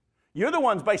 You're the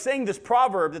ones, by saying this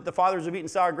proverb that the fathers have eaten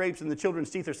sour grapes and the children's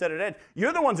teeth are set at edge,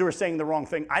 you're the ones who are saying the wrong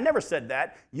thing. I never said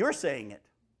that. You're saying it.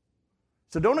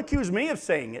 So don't accuse me of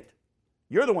saying it.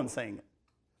 You're the one saying it.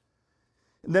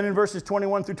 And then in verses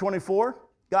 21 through 24,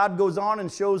 God goes on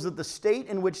and shows that the state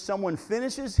in which someone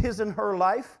finishes his or her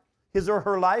life,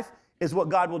 is what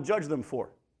God will judge them for.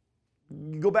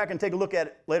 You go back and take a look at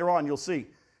it later on, you'll see.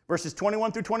 Verses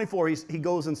 21 through 24, he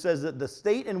goes and says that the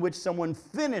state in which someone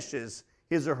finishes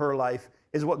his or her life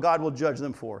is what God will judge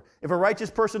them for. If a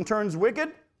righteous person turns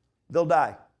wicked, they'll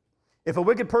die. If a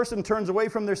wicked person turns away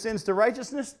from their sins to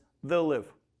righteousness, they'll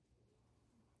live.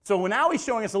 So now he's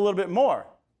showing us a little bit more.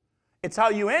 It's how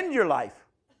you end your life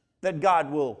that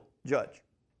God will judge.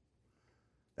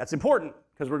 That's important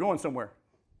because we're going somewhere.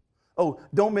 Oh,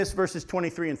 don't miss verses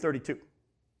 23 and 32.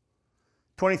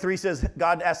 23 says,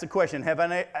 God asks the question, have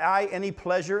I any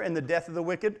pleasure in the death of the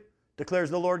wicked, declares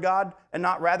the Lord God, and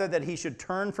not rather that he should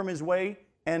turn from his way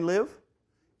and live?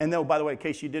 And though, by the way, in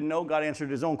case you didn't know, God answered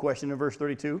his own question in verse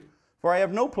 32. For I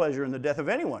have no pleasure in the death of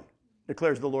anyone,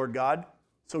 declares the Lord God,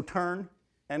 so turn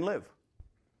and live.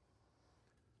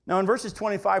 Now in verses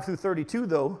 25 through 32,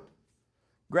 though,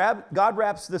 God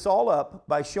wraps this all up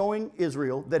by showing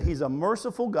Israel that he's a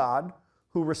merciful God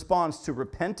who responds to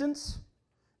repentance.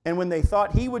 And when they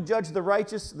thought he would judge the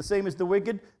righteous the same as the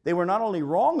wicked, they were not only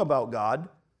wrong about God,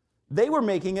 they were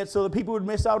making it so that people would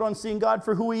miss out on seeing God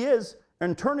for who he is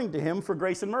and turning to him for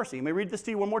grace and mercy. Let me read this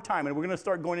to you one more time, and we're going to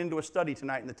start going into a study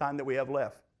tonight in the time that we have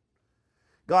left.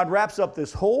 God wraps up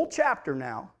this whole chapter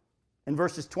now in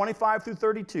verses 25 through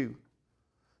 32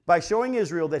 by showing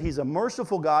Israel that he's a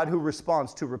merciful God who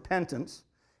responds to repentance.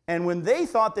 And when they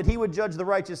thought that he would judge the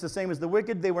righteous the same as the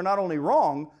wicked, they were not only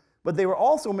wrong, but they were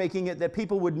also making it that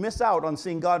people would miss out on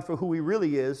seeing God for who he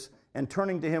really is and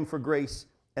turning to him for grace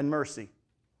and mercy.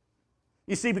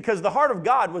 You see, because the heart of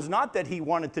God was not that he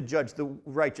wanted to judge the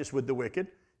righteous with the wicked.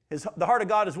 The heart of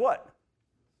God is what?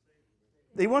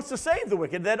 He wants to save the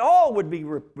wicked, that all would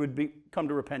come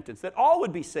to repentance, that all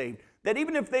would be saved, that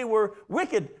even if they were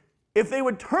wicked, if they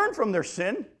would turn from their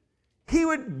sin, he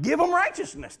would give them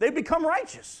righteousness. They'd become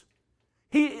righteous.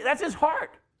 That's his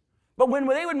heart. But when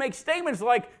they would make statements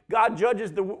like God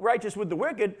judges the righteous with the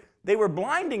wicked, they were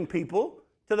blinding people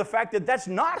to the fact that that's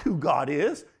not who God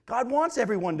is. God wants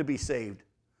everyone to be saved.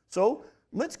 So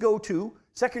let's go to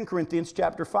 2 Corinthians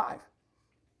chapter 5.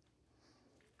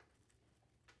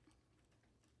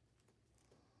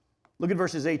 Look at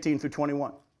verses 18 through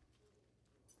 21.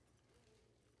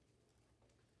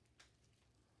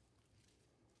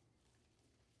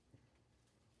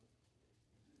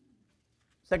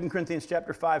 2 Corinthians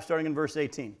chapter 5, starting in verse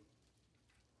 18.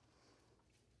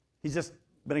 He's just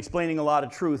been explaining a lot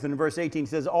of truth. And in verse 18 he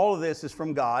says, all of this is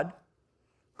from God,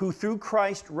 who through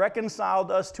Christ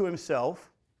reconciled us to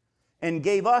himself and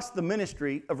gave us the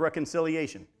ministry of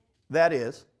reconciliation. That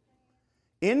is,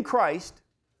 in Christ,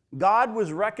 God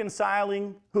was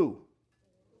reconciling who?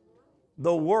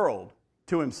 The world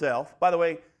to himself. By the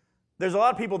way, there's a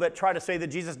lot of people that try to say that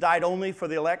Jesus died only for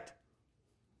the elect.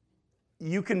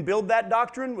 You can build that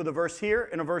doctrine with a verse here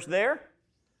and a verse there.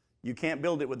 You can't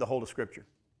build it with the whole of Scripture.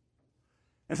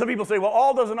 And some people say, well,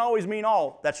 all doesn't always mean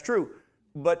all. That's true.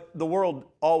 But the world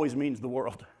always means the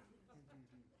world.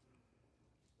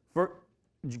 For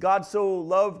God so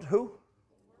loved who?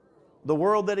 The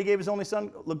world that he gave his only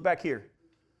son. Look back here.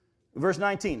 Verse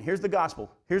 19. Here's the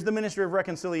gospel. Here's the ministry of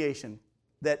reconciliation.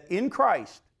 That in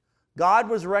Christ, God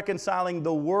was reconciling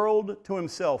the world to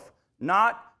himself,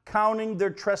 not counting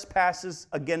their trespasses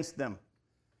against them,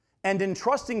 and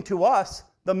entrusting to us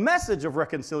the message of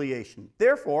reconciliation.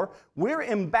 Therefore, we're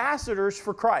ambassadors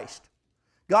for Christ.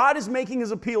 God is making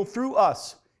his appeal through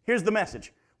us. Here's the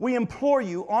message. We implore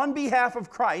you on behalf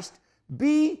of Christ,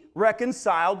 be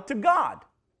reconciled to God.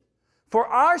 For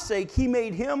our sake, he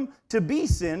made him to be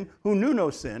sin who knew no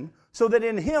sin, so that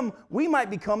in him we might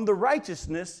become the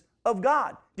righteousness of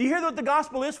God. Do you hear what the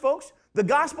gospel is, folks? The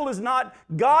gospel is not,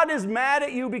 God is mad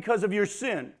at you because of your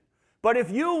sin. But if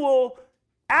you will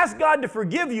ask God to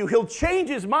forgive you, he'll change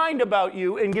his mind about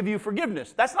you and give you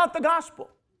forgiveness. That's not the gospel.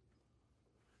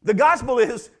 The gospel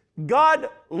is, God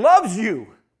loves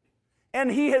you.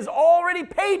 And he has already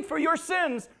paid for your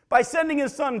sins by sending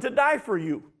his son to die for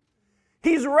you.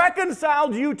 He's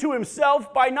reconciled you to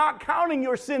himself by not counting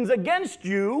your sins against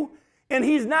you. And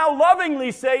he's now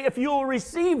lovingly saying, if you'll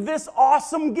receive this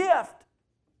awesome gift,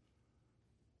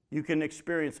 you can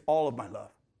experience all of my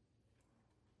love.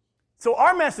 So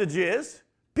our message is,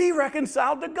 be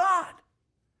reconciled to God.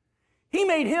 He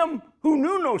made him who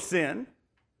knew no sin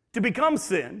to become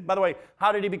sin. By the way,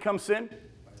 how did he become sin?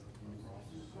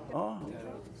 Oh.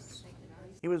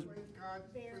 He was...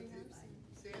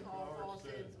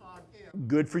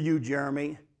 Good for you,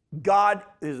 Jeremy. God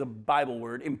is a Bible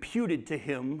word, imputed to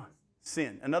him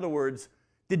sin. In other words,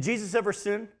 did Jesus ever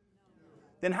sin?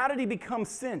 Then how did he become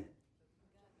sin?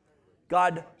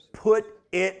 God put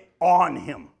it on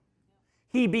him.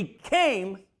 He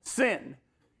became sin.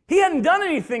 He hadn't done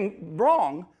anything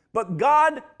wrong, but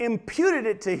God imputed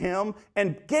it to him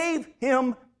and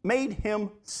made him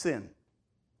sin.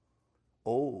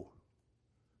 Oh,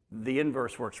 the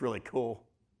inverse works really cool.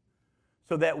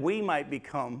 So that we might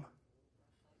become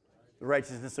the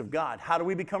righteousness of God. How do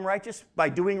we become righteous? By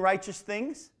doing righteous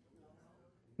things?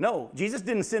 No, Jesus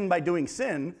didn't sin by doing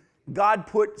sin. God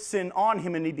put sin on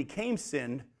him and he became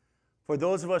sin. For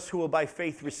those of us who will by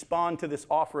faith respond to this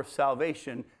offer of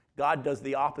salvation, God does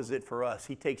the opposite for us.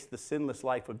 He takes the sinless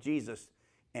life of Jesus,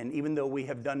 and even though we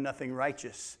have done nothing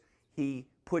righteous, he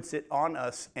puts it on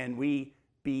us and we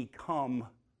become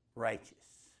righteous.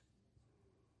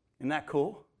 Isn't that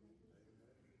cool?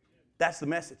 That's the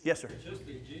message. Yes, sir. Just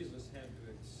as Jesus had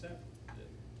to accept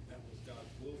that was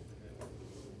God's will for him,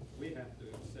 we have to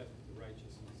accept the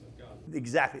righteousness of God.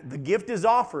 Exactly. The gift is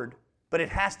offered, but it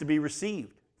has to be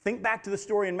received. Think back to the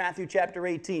story in Matthew chapter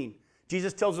 18.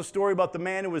 Jesus tells a story about the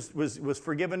man who was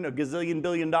forgiven $1 gazillion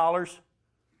billion.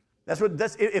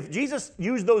 If Jesus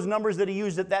used those numbers that he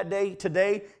used at that day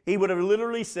today, he would have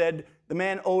literally said the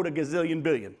man owed $1 gazillion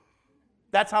billion.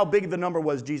 That's how big the number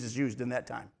was Jesus used in that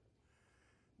time.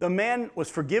 The man was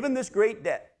forgiven this great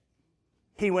debt.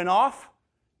 He went off,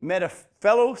 met a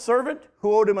fellow servant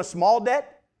who owed him a small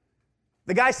debt.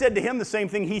 The guy said to him the same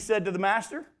thing he said to the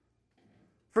master.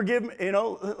 Forgive me,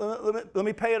 let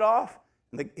me pay it off.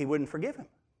 And he wouldn't forgive him.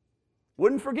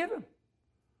 Wouldn't forgive him.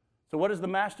 So what does the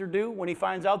master do when he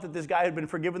finds out that this guy had been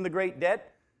forgiven the great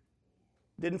debt?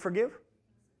 Didn't forgive?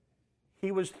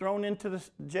 He was thrown into the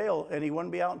jail and he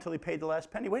wouldn't be out until he paid the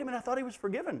last penny. Wait a minute, I thought he was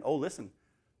forgiven. Oh, listen.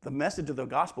 The message of the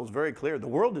gospel is very clear. The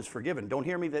world is forgiven. Don't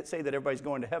hear me say that everybody's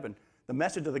going to heaven. The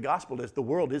message of the gospel is the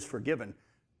world is forgiven,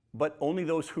 but only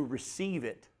those who receive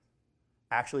it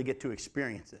actually get to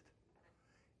experience it.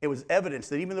 It was evidence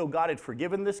that even though God had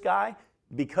forgiven this guy,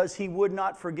 because he would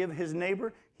not forgive his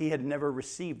neighbor, he had never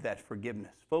received that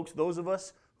forgiveness. Folks, those of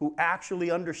us who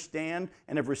actually understand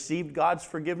and have received God's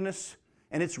forgiveness,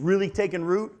 and it's really taken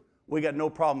root, we got no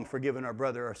problem forgiving our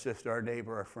brother, our sister, our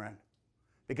neighbor, our friend.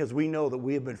 Because we know that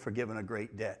we have been forgiven a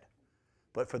great debt.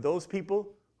 But for those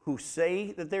people who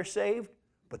say that they're saved,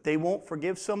 but they won't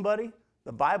forgive somebody,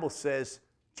 the Bible says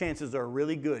chances are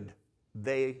really good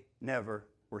they never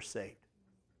were saved.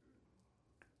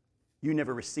 You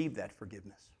never received that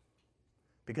forgiveness.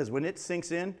 Because when it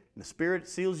sinks in and the Spirit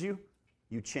seals you,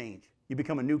 you change. You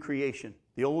become a new creation.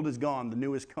 The old is gone, the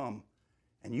new has come.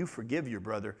 And you forgive your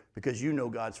brother because you know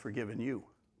God's forgiven you.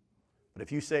 But if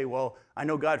you say, well, I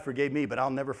know God forgave me, but I'll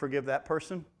never forgive that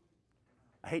person,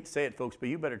 I hate to say it, folks, but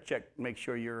you better check, make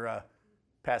sure your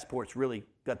passport's really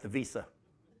got the visa.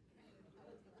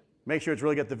 Make sure it's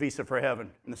really got the visa for heaven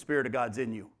and the Spirit of God's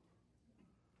in you.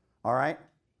 All right?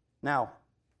 Now,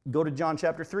 go to John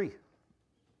chapter 3.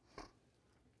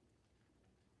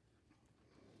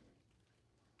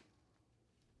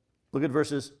 Look at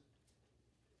verses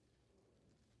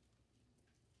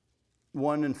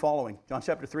 1 and following. John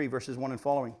chapter 3, verses 1 and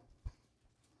following. It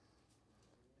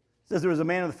says, there was a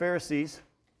man of the Pharisees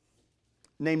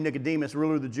named Nicodemus,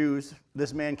 ruler of the Jews.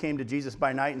 This man came to Jesus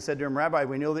by night and said to him, Rabbi,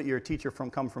 we know that you're a teacher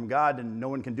come from God, and no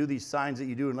one can do these signs that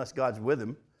you do unless God's with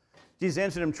him. Jesus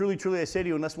answered him, truly, truly, I say to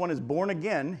you, unless one is born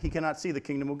again, he cannot see the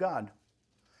kingdom of God.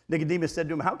 Nicodemus said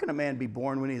to him, how can a man be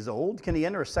born when he is old? Can he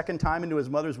enter a second time into his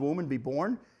mother's womb and be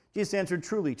born? Jesus answered,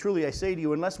 truly, truly, I say to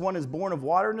you, unless one is born of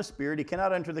water and the Spirit, he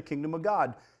cannot enter the kingdom of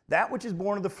God. That which is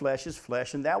born of the flesh is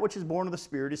flesh, and that which is born of the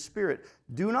Spirit is spirit.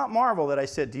 Do not marvel that I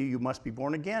said to you, you must be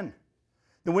born again.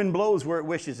 The wind blows where it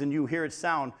wishes, and you hear its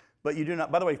sound, but you do not.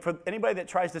 By the way, for anybody that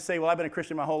tries to say, well, I've been a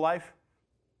Christian my whole life,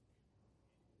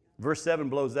 verse 7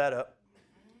 blows that up.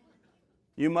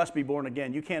 You must be born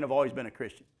again. You can't have always been a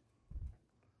Christian.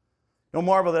 Don't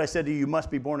marvel that I said to you, you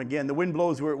must be born again. The wind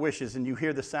blows where it wishes, and you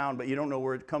hear the sound, but you don't know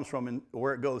where it comes from and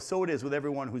where it goes. So it is with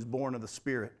everyone who's born of the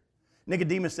Spirit.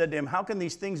 Nicodemus said to him, how can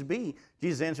these things be?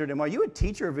 Jesus answered him, are you a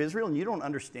teacher of Israel and you don't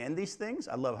understand these things?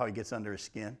 I love how he gets under his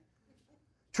skin.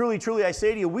 Truly, truly, I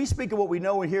say to you, we speak of what we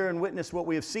know and hear and witness what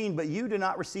we have seen, but you do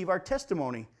not receive our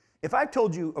testimony. If I've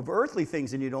told you of earthly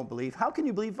things and you don't believe, how can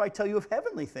you believe if I tell you of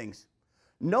heavenly things?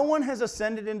 No one has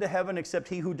ascended into heaven except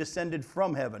he who descended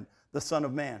from heaven, the Son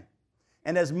of Man.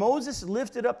 And as Moses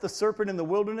lifted up the serpent in the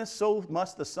wilderness, so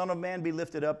must the Son of Man be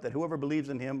lifted up, that whoever believes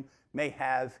in him may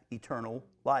have eternal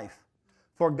life.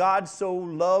 For God so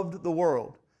loved the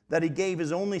world that he gave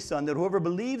his only Son, that whoever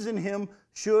believes in him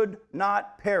should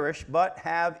not perish, but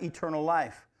have eternal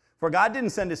life. For God didn't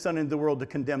send his Son into the world to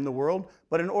condemn the world,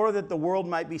 but in order that the world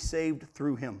might be saved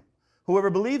through him. Whoever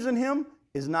believes in him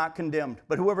is not condemned,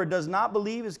 but whoever does not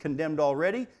believe is condemned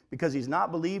already, because he's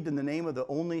not believed in the name of the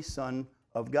only Son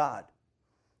of God.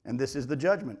 And this is the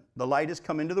judgment. The light has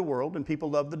come into the world, and people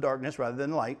love the darkness rather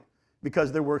than light,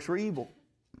 because their works were evil.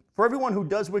 For everyone who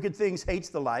does wicked things hates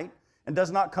the light, and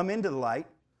does not come into the light,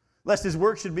 lest his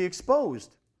work should be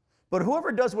exposed. But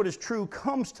whoever does what is true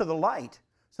comes to the light,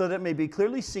 so that it may be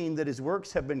clearly seen that his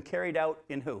works have been carried out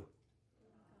in who?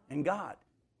 In God.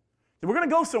 So we're going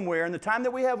to go somewhere in the time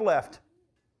that we have left.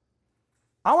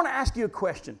 I want to ask you a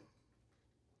question.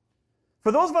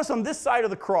 For those of us on this side of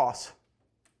the cross,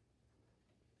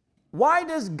 why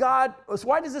does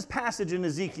this passage in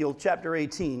Ezekiel chapter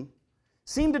 18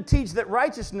 seem to teach that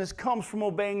righteousness comes from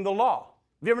obeying the law?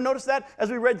 Have you ever noticed that as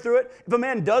we read through it? If a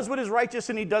man does what is righteous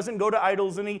and he doesn't go to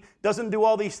idols and he doesn't do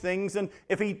all these things, and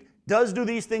if he does do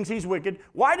these things, he's wicked.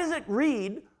 Why does it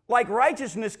read like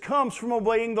righteousness comes from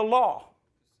obeying the law?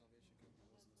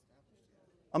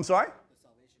 I'm sorry? The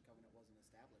salvation covenant wasn't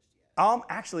established yet.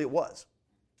 Actually, it was.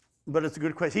 But it's a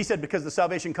good question. He said because the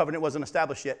salvation covenant wasn't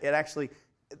established yet,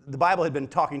 the Bible had been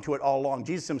talking to it all along.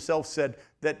 Jesus himself said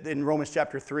that in Romans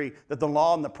chapter 3, that the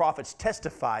law and the prophets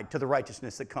testified to the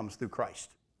righteousness that comes through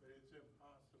Christ. But it's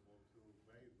impossible to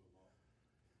obey the law.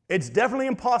 It's definitely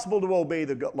impossible to obey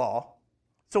the law.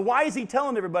 So why is he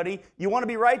telling everybody, you want to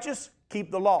be righteous?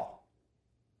 Keep the law.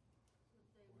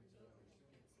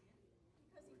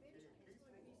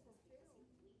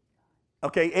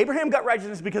 Okay, Abraham got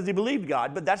righteousness because he believed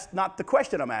God, but that's not the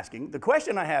question I'm asking. The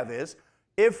question I have is,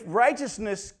 if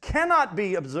righteousness cannot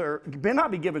be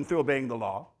given through obeying the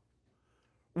law,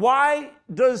 why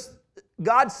does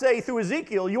God say through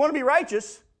Ezekiel, you want to be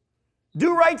righteous,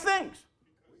 do right things?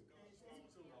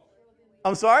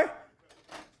 I'm sorry?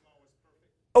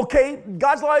 Okay,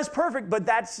 God's law is perfect, but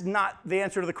that's not the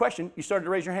answer to the question. You started to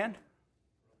raise your hand?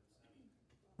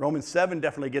 Romans 7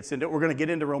 definitely gets into it. We're going to get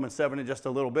into Romans 7 in just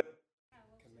a little bit.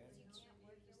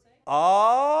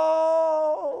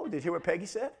 Oh, did you hear what Peggy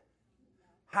said?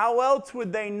 How else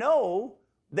would they know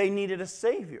they needed a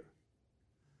Savior?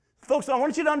 Folks, I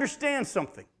want you to understand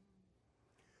something.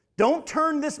 Don't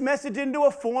turn this message into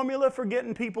a formula for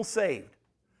getting people saved.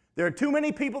 There are too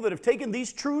many people that have taken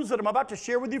these truths that I'm about to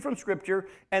share with you from Scripture,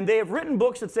 and they have written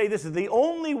books that say this is the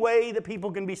only way that people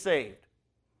can be saved.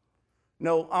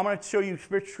 No, I'm going to show you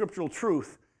scriptural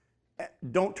truth.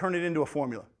 Don't turn it into a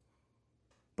formula.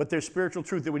 But there's spiritual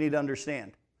truth that we need to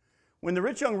understand. When the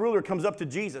rich young ruler comes up to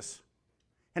Jesus,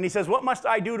 and he says, what must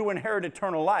I do to inherit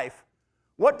eternal life?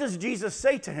 What does Jesus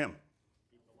say to him?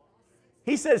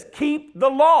 He says, keep the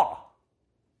law.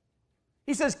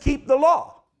 He says, keep the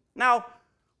law. Now,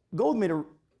 go with me to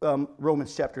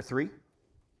Romans chapter 3.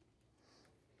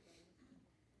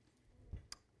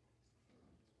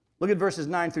 Look at verses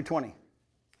 9 through 20.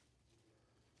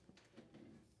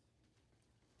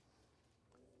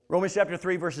 Romans chapter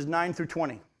 3, verses 9 through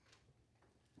 20.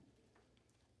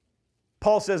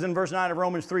 Paul says in verse 9 of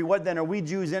Romans 3, what then, are we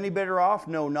Jews any better off?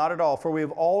 No, not at all, for we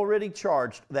have already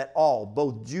charged that all,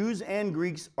 both Jews and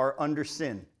Greeks, are under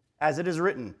sin. As it is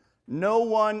written, no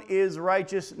one is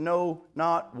righteous, no,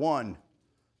 not one.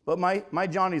 But my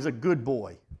Johnny's a good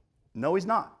boy. No, he's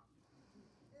not.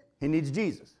 He needs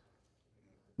Jesus.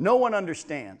 No one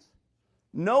understands.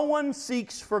 No one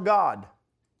seeks for God.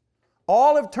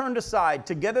 All have turned aside.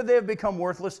 Together they have become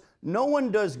worthless. No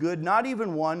one does good, not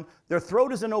even one. Their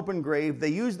throat is an open grave. They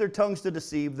use their tongues to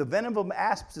deceive. The venom of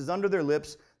asps is under their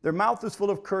lips. Their mouth is full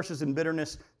of curses and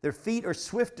bitterness. Their feet are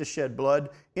swift to shed blood.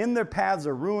 In their paths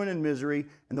are ruin and misery.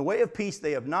 And the way of peace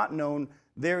they have not known.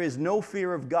 There is no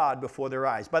fear of God before their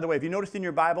eyes. By the way, have you noticed in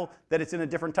your Bible that it's in a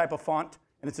different type of font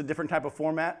and it's a different type of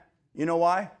format? You know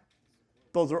why?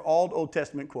 Those are all Old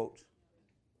Testament quotes.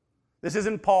 This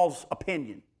isn't Paul's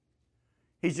opinion.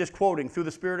 He's just quoting through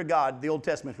the Spirit of God the Old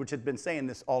Testament, which had been saying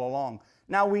this all along.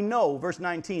 Now we know, verse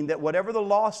 19, that whatever the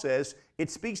law says, it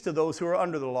speaks to those who are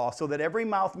under the law, so that every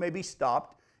mouth may be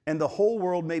stopped and the whole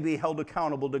world may be held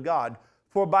accountable to God.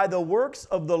 For by the works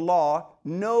of the law,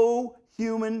 no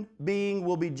human being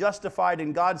will be justified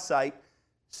in God's sight,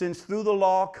 since through the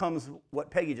law comes what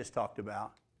Peggy just talked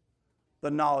about, the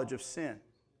knowledge of sin.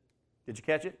 Did you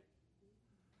catch it?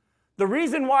 The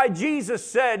reason why Jesus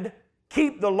said,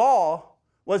 keep the law,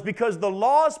 was because the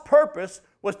law's purpose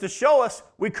was to show us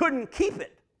we couldn't keep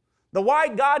it. The why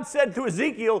God said to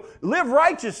Ezekiel, live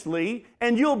righteously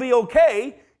and you'll be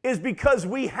okay, is because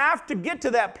we have to get to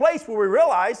that place where we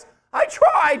realize, I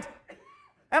tried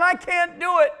and I can't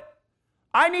do it.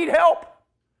 I need help.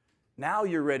 Now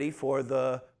you're ready for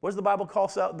what does the Bible call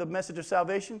the message of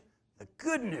salvation? The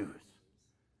good news.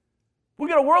 We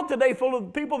got a world today full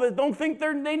of people that don't think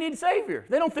they need a Savior.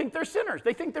 They don't think they're sinners.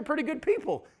 They think they're pretty good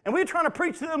people. And we're trying to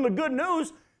preach to them the good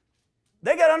news.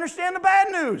 They got to understand the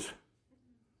bad news.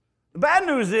 The bad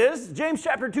news is, James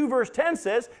chapter 2, verse 10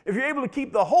 says, if you're able to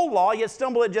keep the whole law, yet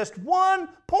stumble at just one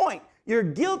point, you're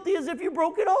guilty as if you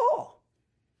broke it all.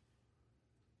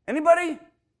 Anybody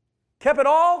kept it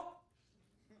all?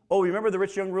 Oh, remember the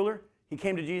rich young ruler? He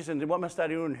came to Jesus and said, what must I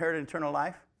do to inherit eternal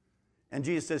life? And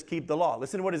Jesus says, keep the law.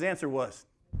 Listen to what his answer was.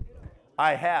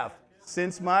 I have,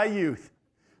 since my youth.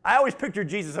 I always pictured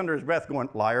Jesus under his breath going,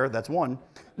 liar, that's one.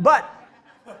 But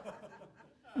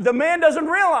the man doesn't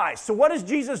realize. So what does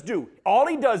Jesus do? All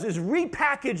he does is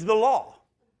repackage the law.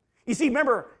 You see,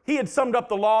 remember, he had summed up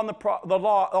the law and the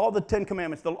law, all the 10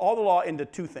 commandments, all the law into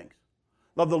two things.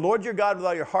 Love the Lord your God with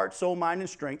all your heart, soul, mind, and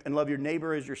strength, and love your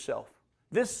neighbor as yourself.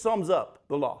 This sums up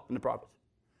the law and the prophets.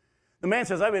 The man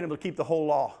says, I've been able to keep the whole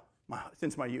law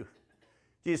since my youth.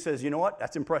 Jesus says, you know what?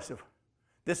 That's impressive.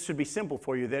 This should be simple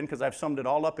for you then, because I've summed it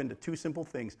all up into two simple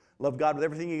things. Love God with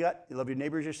everything you got. You love your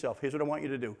neighbor as yourself. Here's what I want you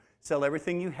to do. Sell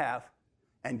everything you have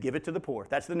and give it to the poor.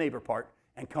 That's the neighbor part.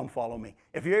 And come follow me.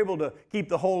 If you're able to keep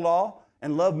the whole law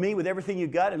and love me with everything you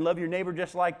got and love your neighbor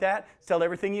just like that, sell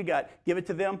everything you got, give it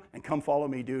to them, and come follow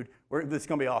me, dude. This is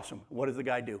going to be awesome. What does the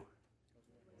guy do?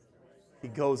 He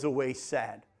goes away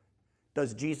sad.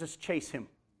 Does Jesus chase him?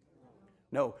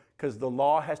 No, because the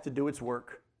law has to do its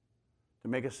work to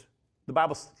make us. The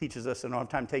Bible teaches us, and I don't have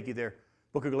time to take you there.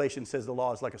 Book of Galatians says the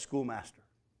law is like a schoolmaster,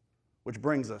 which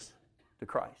brings us to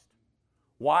Christ.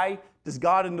 Why does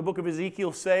God in the book of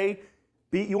Ezekiel say,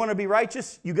 you want to be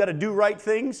righteous, you got to do right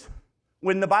things?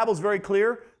 When the Bible's very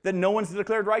clear that no one's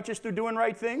declared righteous through doing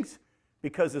right things?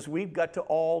 Because as we've got to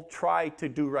all try to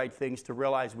do right things, to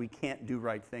realize we can't do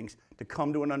right things, to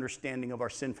come to an understanding of our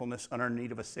sinfulness and our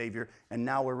need of a Savior, and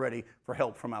now we're ready for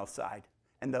help from outside.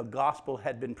 And the gospel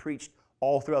had been preached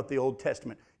all throughout the Old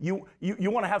Testament. You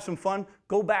want to have some fun?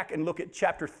 Go back and look at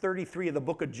chapter 33 of the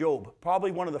book of Job, probably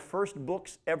one of the first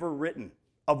books ever written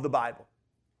of the Bible.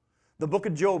 The book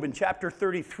of Job in chapter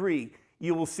 33,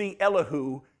 you will see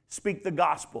Elihu speak the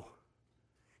gospel.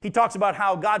 He talks about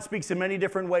how God speaks in many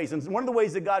different ways. And one of the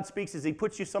ways that God speaks is he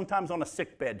puts you sometimes on a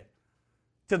sick bed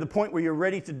to the point where you're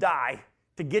ready to die,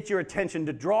 to get your attention,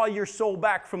 to draw your soul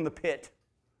back from the pit.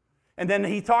 And then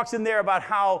he talks in there about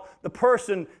how the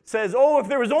person says, oh, if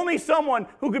there was only someone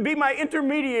who could be my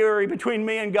intermediary between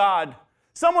me and God,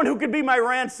 someone who could be my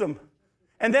ransom.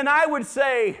 And then I would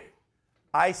say,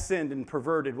 I sinned and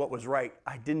perverted what was right.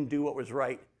 I didn't do what was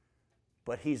right,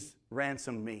 but he's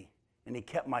ransomed me. And he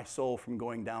kept my soul from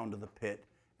going down to the pit.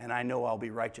 And I know I'll be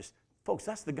righteous. Folks,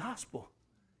 that's the gospel.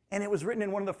 And it was written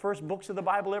in one of the first books of the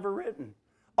Bible ever written.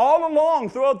 All along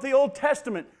throughout the Old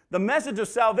Testament, the message of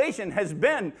salvation has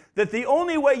been that the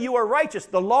only way you are righteous,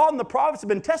 the law and the prophets have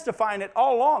been testifying it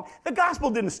all along. The gospel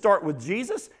didn't start with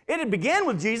Jesus. It began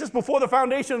with Jesus before the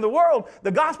foundation of the world.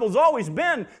 The gospel's always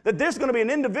been that there's going to be an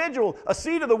individual, a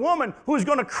seed of the woman, who's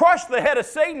going to crush the head of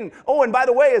Satan. Oh, and by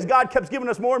the way, as God kept giving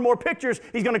us more and more pictures,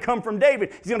 he's going to come from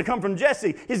David. He's going to come from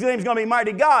Jesse. His name's going to be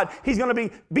Mighty God. He's going to be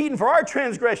beaten for our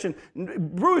transgression,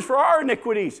 bruised for our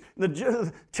iniquities.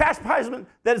 The chastisement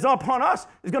that is upon us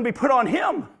is going to be put on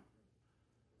him.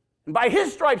 And by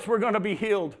his stripes we're going to be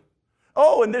healed.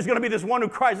 Oh, and there's going to be this one who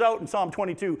cries out in Psalm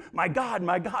 22, my God,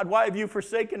 why have you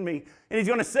forsaken me? And he's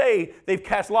going to say, they've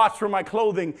cast lots for my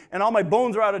clothing, and all my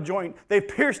bones are out of joint. They've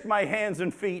pierced my hands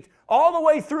and feet. All the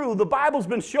way through, the Bible's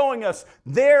been showing us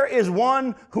there is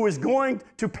one who is going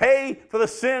to pay for the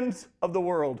sins of the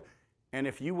world. And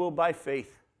if you will by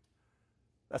faith,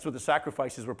 that's what the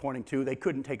sacrifices were pointing to. They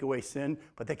couldn't take away sin,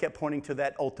 but they kept pointing to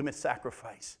that ultimate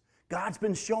sacrifice. God's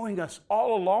been showing us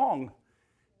all along.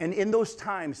 And in those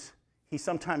times, he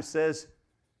sometimes says,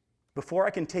 before I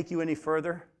can take you any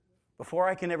further, before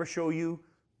I can ever show you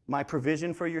my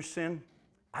provision for your sin,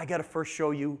 I got to first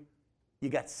show you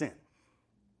got sin.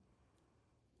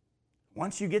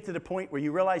 Once you get to the point where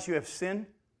you realize you have sin,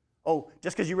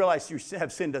 just because you realize you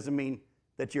have sin doesn't mean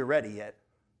that you're ready yet.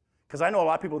 Because I know a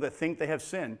lot of people that think they have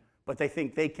sin, but they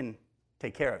think they can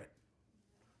take care of it.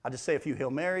 I'll just say a few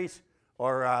Hail Marys,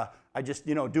 or I just,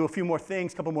 do a few more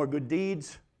things, a couple more good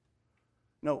deeds.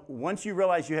 No, once you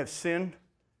realize you have sin,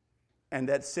 and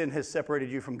that sin has separated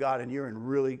you from God, and you're in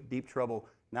really deep trouble,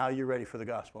 now you're ready for the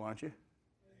gospel, aren't you?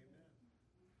 Amen.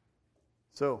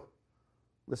 So,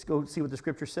 let's go see what the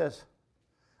scripture says.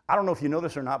 I don't know if you know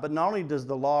this or not, but not only does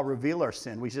the law reveal our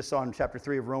sin, we just saw in chapter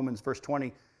 3 of Romans, verse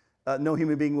 20, no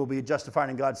human being will be justified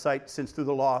in God's sight, since through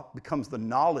the law becomes the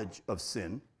knowledge of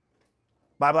sin.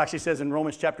 Bible actually says in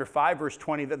Romans chapter 5, verse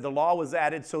 20, that the law was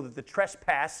added so that the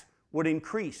trespass would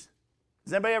increase.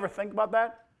 Does anybody ever think about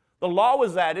that? The law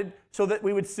was added so that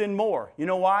we would sin more. You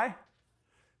know why?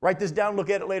 Write this down,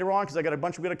 look at it later on, because I got a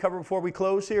bunch we're going to cover before we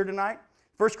close here tonight.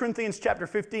 1 Corinthians chapter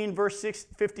 15, verse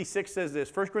 56 says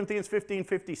this. 1 Corinthians 15,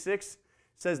 56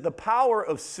 says, the power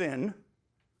of sin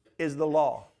is the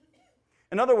law.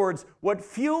 In other words, what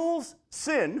fuels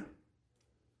sin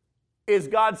is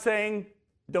God saying,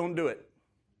 don't do it.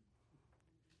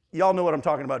 Y'all know what I'm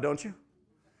talking about, don't you?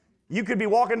 You could be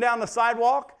walking down the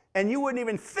sidewalk and you wouldn't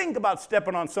even think about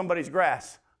stepping on somebody's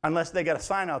grass unless they got a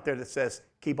sign out there that says,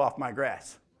 keep off my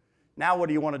grass. Now what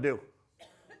do you want to do?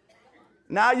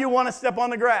 Now you want to step on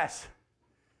the grass.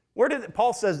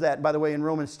 Paul says that, by the way, in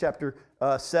Romans chapter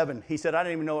 7. He said, I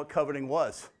didn't even know what coveting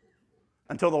was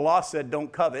until the law said,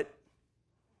 don't covet.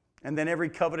 And then every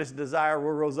covetous desire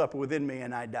rose up within me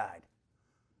and I died.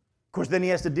 Of course, then he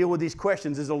has to deal with these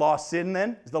questions. Is the law sin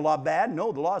then? Is the law bad?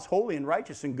 No, the law is holy and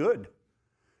righteous and good.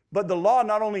 But the law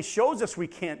not only shows us we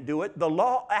can't do it, the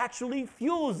law actually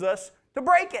fuels us to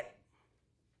break it.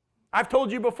 I've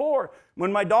told you before,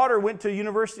 when my daughter went to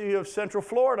University of Central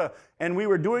Florida and we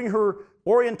were doing her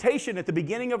orientation at the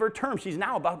beginning of her term, she's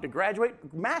now about to graduate,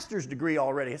 master's degree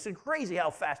already. It's crazy how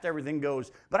fast everything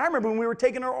goes. But I remember when we were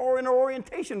taking her in our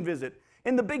orientation visit,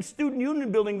 in the big student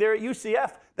union building there at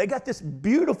UCF, they got this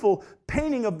beautiful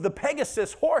painting of the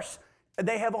Pegasus horse. And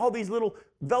they have all these little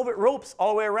velvet ropes all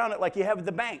the way around it like you have at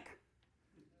the bank.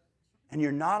 And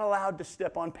you're not allowed to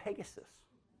step on Pegasus.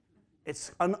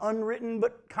 It's an unwritten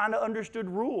but kind of understood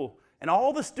rule. And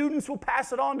all the students will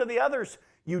pass it on to the others.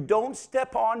 You don't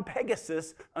step on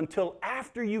Pegasus until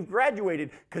after you've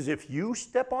graduated. Because if you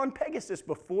step on Pegasus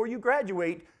before you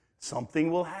graduate,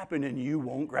 something will happen and you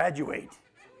won't graduate.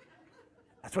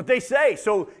 That's what they say.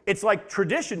 So it's like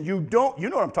tradition. You know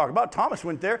what I'm talking about. Thomas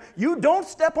went there. You don't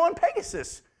step on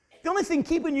Pegasus. The only thing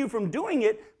keeping you from doing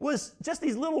it was just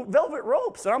these little velvet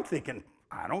ropes. And I'm thinking,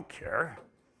 I don't care.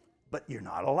 But you're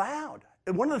not allowed.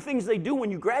 And one of the things they do when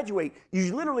you graduate,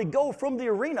 you literally go from the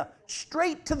arena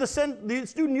straight to the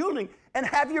student union and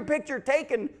have your picture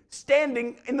taken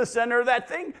standing in the center of that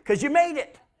thing because you made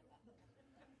it.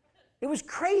 It was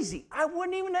crazy. I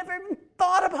wouldn't even have even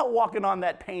thought about walking on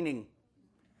that painting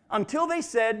until they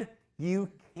said, you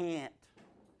can't.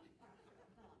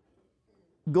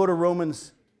 Go to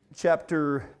Romans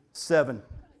chapter 7.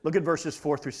 Look at verses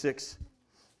 4 through 6.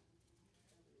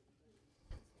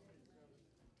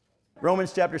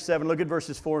 Romans chapter 7, look at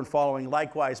verses 4 and following.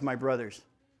 Likewise, my brothers,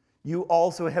 you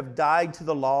also have died to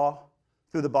the law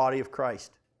through the body of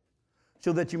Christ,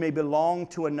 so that you may belong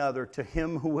to another, to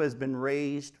him who has been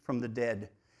raised from the dead,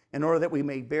 in order that we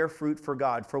may bear fruit for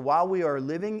God. For while we are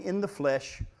living in the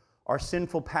flesh, our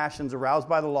sinful passions aroused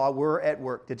by the law were at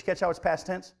work. Did you catch how it's past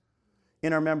tense?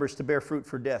 In our members to bear fruit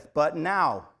for death. But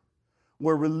now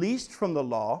we're released from the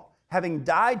law, having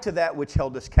died to that which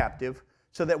held us captive,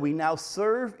 so that we now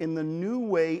serve in the new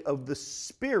way of the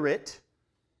Spirit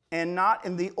and not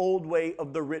in the old way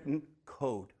of the written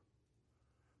code.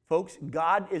 Folks,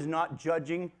 God is not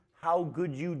judging how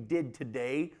good you did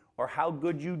today or how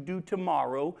good you do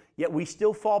tomorrow, yet we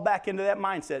still fall back into that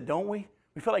mindset, don't we?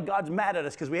 We feel like God's mad at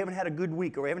us because we haven't had a good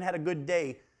week or we haven't had a good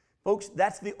day. Folks,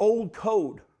 that's the old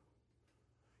code.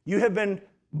 You have been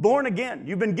born again.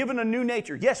 You've been given a new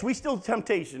nature. Yes, we still have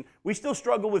temptation. We still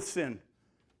struggle with sin.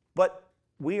 But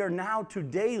we are now to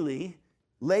daily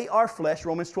lay our flesh,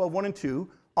 Romans 12, 1 and 2,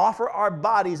 offer our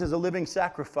bodies as a living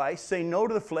sacrifice, say no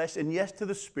to the flesh and yes to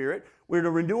the Spirit. We're to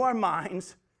renew our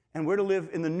minds, and we're to live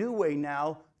in the new way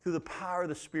now through the power of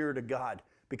the Spirit of God.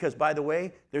 Because, by the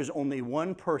way, there's only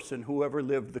one person who ever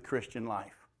lived the Christian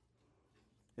life.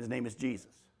 His name is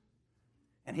Jesus.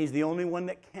 And he's the only one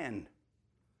that can.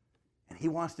 And he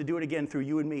wants to do it again through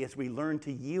you and me as we learn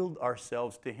to yield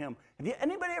ourselves to him. Have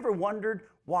anybody ever wondered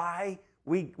why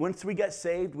once we got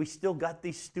saved, we still got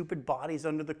these stupid bodies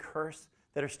under the curse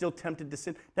that are still tempted to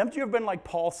sin? Haven't you ever been like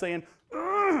Paul saying,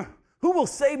 who will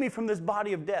save me from this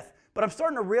body of death? But I'm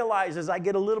starting to realize as I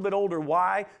get a little bit older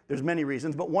why, there's many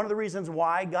reasons, but one of the reasons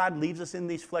why God leaves us in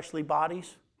these fleshly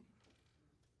bodies,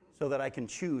 so that I can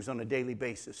choose on a daily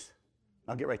basis.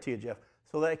 I'll get right to you, Jeff.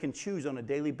 So that I can choose on a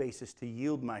daily basis to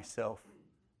yield myself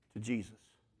to Jesus.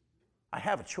 I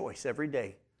have a choice every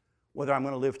day, whether I'm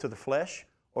going to live to the flesh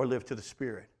or live to the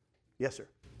Spirit. Yes, sir.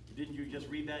 Didn't you just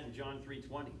read that in John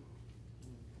 3:20?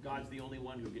 God's the only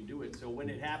one who can do it. So when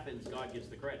it happens, God gets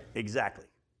the credit. Exactly.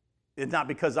 It's not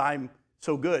because I'm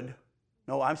so good.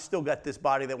 No, I've still got this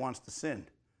body that wants to sin.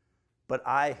 But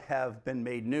I have been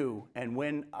made new. And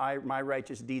when my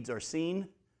righteous deeds are seen,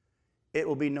 it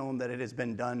will be known that it has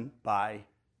been done by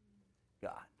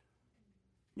God.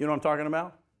 You know what I'm talking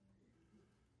about?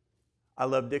 I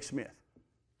love Dick Smith.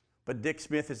 But Dick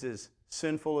Smith is as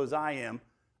sinful as I am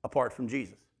apart from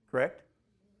Jesus, correct?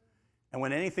 And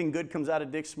when anything good comes out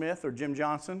of Dick Smith or Jim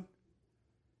Johnson,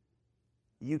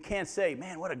 you can't say,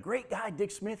 man, what a great guy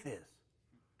Dick Smith is.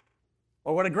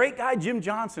 Or what a great guy Jim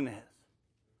Johnson is.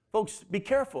 Folks, be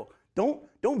careful. Don't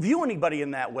view anybody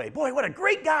in that way. Boy, what a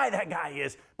great guy that guy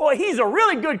is. Boy, he's a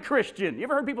really good Christian. You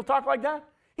ever heard people talk like that?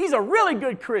 He's a really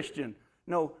good Christian.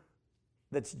 No,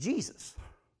 that's Jesus.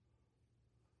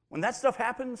 When that stuff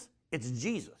happens, it's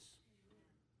Jesus.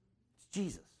 It's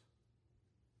Jesus.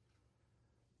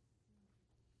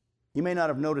 You may not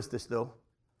have noticed this, though.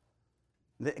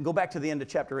 Go back to the end of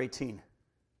chapter 18.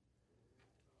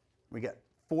 We got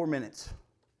 4 minutes.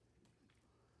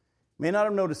 You may not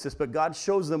have noticed this, but God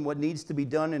shows them what needs to be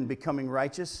done in becoming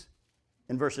righteous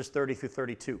in verses 30 through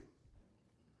 32.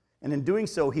 And in doing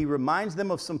so, he reminds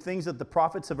them of some things that the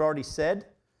prophets have already said,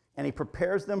 and he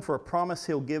prepares them for a promise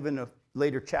he'll give in a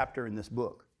later chapter in this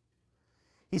book.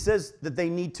 He says that they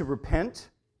need to repent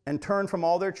and turn from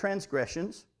all their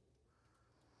transgressions.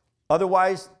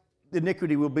 Otherwise,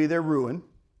 iniquity will be their ruin.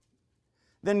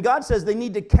 Then God says they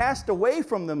need to cast away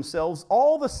from themselves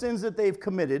all the sins that they've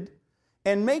committed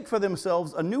and make for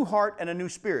themselves a new heart and a new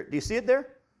spirit. Do you see it there?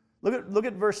 Look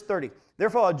at verse 30.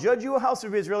 Therefore, I'll judge you, a house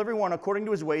of Israel, every one according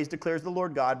to his ways, declares the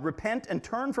Lord God. Repent and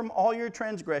turn from all your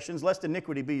transgressions, lest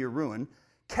iniquity be your ruin.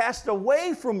 Cast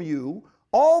away from you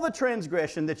all the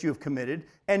transgression that you have committed,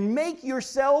 and make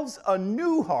yourselves a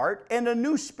new heart and a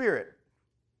new spirit.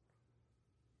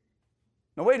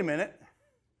 Now, wait a minute.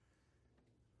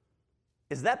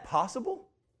 Is that possible?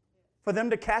 For them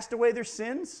to cast away their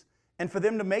sins and for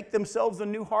them to make themselves a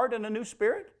new heart and a new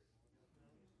spirit?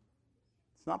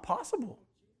 It's not possible.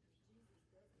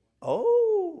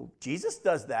 Oh, Jesus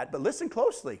does that, but listen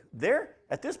closely. They're,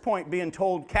 at this point, being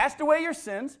told, cast away your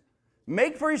sins,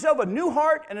 make for yourself a new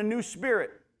heart and a new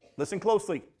spirit. Listen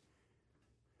closely.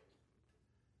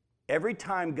 Every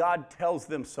time God tells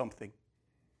them something,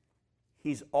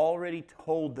 He's already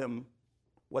told them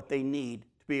what they need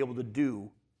to be able to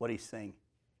do what He's saying.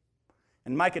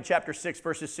 In Micah chapter 6,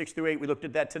 verses 6 through 8, we looked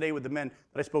at that today with the men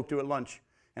that I spoke to at lunch,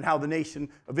 and how the nation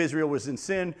of Israel was in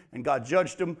sin, and God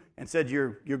judged them and said,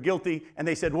 you're guilty. And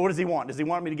they said, well, what does He want? Does He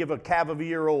want me to give a calf of a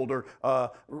year old, or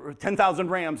 10,000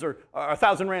 rams, or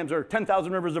 1,000 rams, or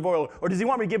 10,000 rivers of oil? Or does He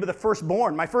want me to give me the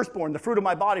firstborn, my firstborn, the fruit of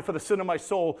my body for the sin of my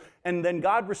soul? And then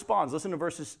God responds. Listen to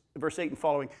verse 8 and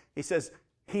following. He says,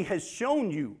 He has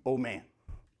shown you, O man.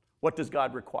 What does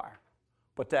God require?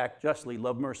 But to act justly,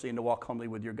 love mercy, and to walk humbly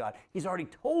with your God. He's already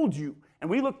told you. And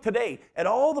we look today at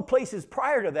all the places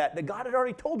prior to that God had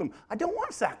already told them, I don't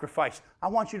want sacrifice. I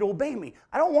want you to obey me.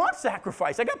 I don't want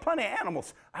sacrifice. I got plenty of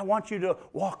animals. I want you to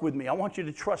walk with me. I want you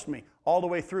to trust me all the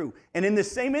way through. And in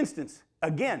this same instance,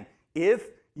 again, if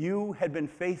you had been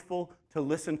faithful to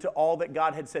listen to all that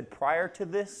God had said prior to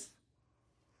this,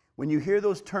 when you hear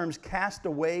those terms, cast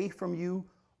away from you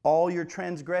all your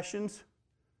transgressions,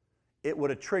 it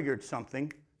would have triggered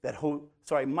something that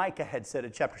Micah had said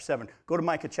in chapter 7. Go to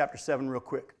Micah chapter 7 real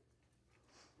quick.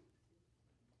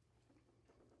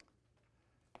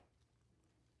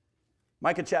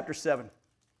 Micah chapter 7.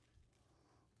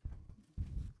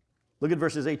 Look at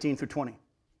verses 18 through 20.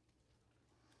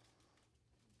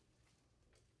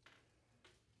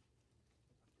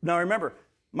 Now remember,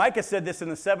 Micah said this in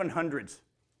the 700s.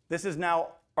 This is now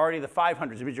already the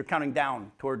 500s, because you're counting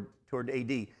down toward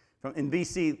AD. In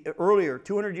BC, earlier,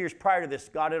 200 years prior to this,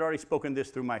 God had already spoken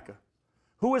this through Micah.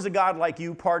 Who is a God like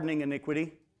you, pardoning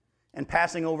iniquity and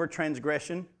passing over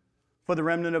transgression for the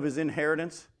remnant of His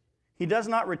inheritance? He does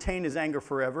not retain His anger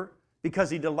forever,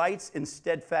 because He delights in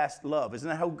steadfast love. Isn't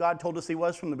that how God told us He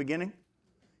was from the beginning?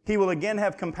 He will again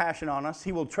have compassion on us.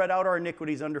 He will tread out our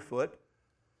iniquities underfoot.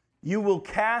 You will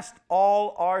cast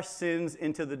all our sins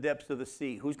into the depths of the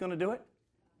sea. Who's going to do it?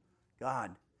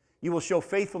 God. You will show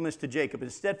faithfulness to Jacob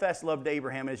and steadfast love to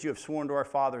Abraham, as you have sworn to our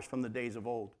fathers from the days of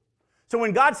old. So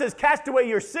when God says, cast away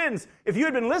your sins, if you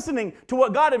had been listening to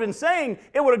what God had been saying,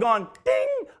 it would have gone, ding!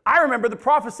 I remember the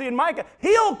prophecy in Micah.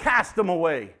 He'll cast them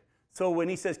away. So when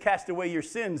He says, cast away your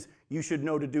sins, you should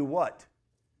know to do what?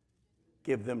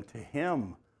 Give them to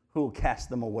Him who will cast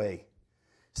them away.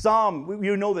 Psalm,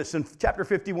 you know this, in chapter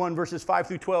 51, verses 5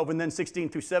 through 12, and then 16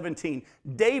 through 17,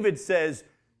 David says,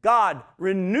 God,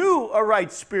 renew a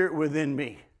right spirit within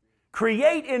me.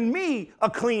 Create in me a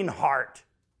clean heart.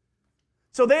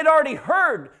 So they'd already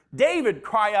heard David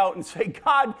cry out and say,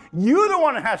 God, you're the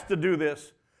one that has to do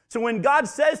this. So when God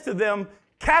says to them,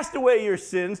 cast away your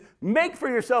sins, make for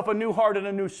yourself a new heart and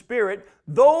a new spirit,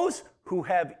 those who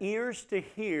have ears to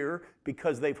hear,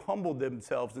 because they've humbled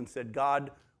themselves and said,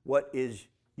 God, what is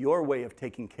your way of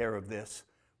taking care of this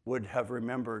would have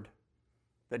remembered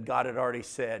that God had already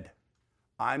said,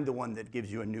 I'm the one that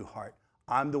gives you a new heart.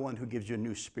 I'm the one who gives you a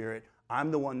new spirit.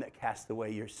 I'm the one that casts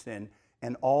away your sin.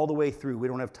 And all the way through, we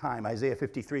don't have time, Isaiah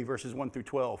 53, verses 1 through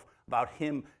 12, about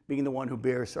him being the one who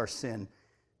bears our sin.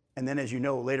 And then, as you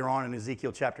know, later on in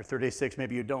Ezekiel chapter 36,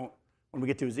 maybe you don't, when we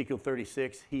get to Ezekiel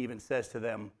 36, he even says to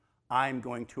them, I'm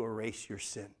going to erase your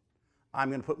sin. I'm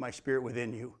going to put my spirit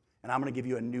within you, and I'm going to give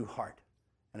you a new heart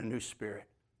and a new spirit.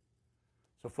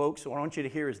 So, folks, what I want you to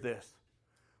hear is this.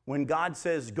 When God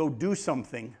says, go do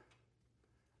something,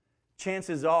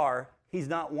 chances are he's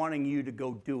not wanting you to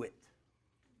go do it.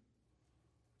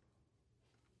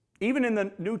 Even in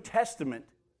the New Testament,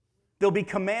 there'll be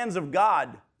commands of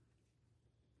God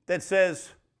that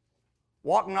says,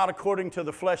 walk not according to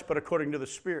the flesh, but according to the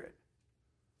Spirit.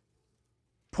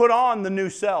 Put on the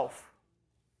new self.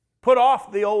 Put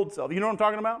off the old self. You know what I'm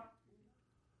talking about?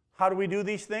 How do we do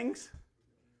these things?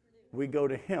 We go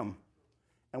to him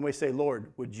and we say,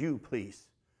 Lord, would you please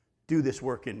do this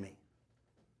work in me?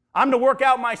 I'm to work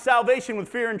out my salvation with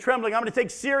fear and trembling. I'm going to take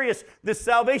serious this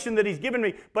salvation that he's given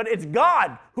me. But it's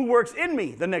God who works in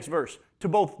me, the next verse, to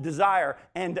both desire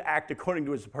and to act according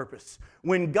to his purpose.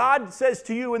 When God says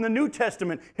to you in the New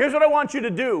Testament, here's what I want you to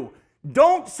do.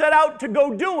 Don't set out to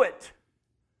go do it.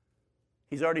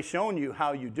 He's already shown you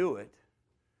how you do it.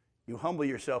 You humble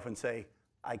yourself and say,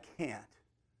 I can't.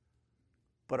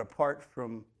 But apart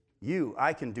from you,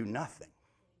 I can do nothing.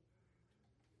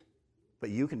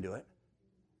 But you can do it.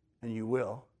 And you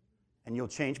will, and you'll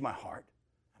change my heart,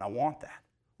 and I want that.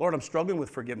 Lord, I'm struggling with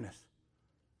forgiveness.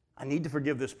 I need to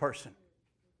forgive this person.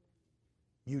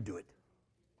 You do it.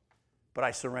 But I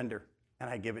surrender,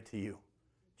 and I give it to you.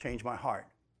 Change my heart,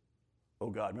 oh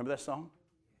God. Remember that song?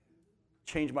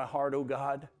 Change my heart, oh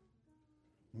God.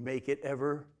 Make it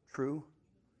ever true.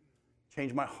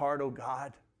 Change my heart, oh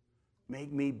God.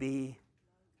 Make me be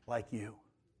like you.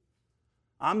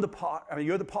 I'm the potter.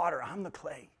 You're the potter. I'm the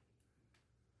clay.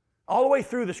 All the way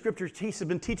through the scriptures, he has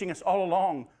been teaching us all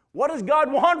along. What does God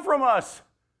want from us?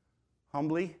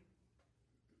 Humbly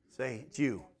say, it's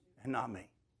you and not me.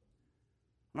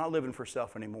 I'm not living for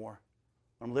self anymore.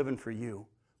 I'm living for you.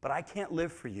 But I can't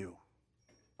live for you.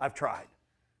 I've tried.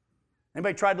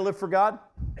 Anybody tried to live for God?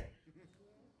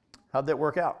 How'd that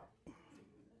work out?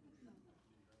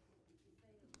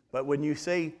 But when you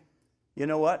say, you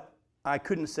know what? I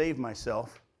couldn't save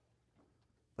myself.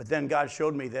 But then God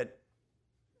showed me that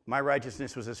my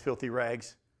righteousness was as filthy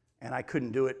rags, and I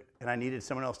couldn't do it, and I needed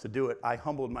someone else to do it. I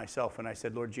humbled myself, and I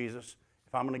said, Lord Jesus,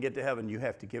 if I'm going to get to heaven, you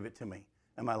have to give it to me,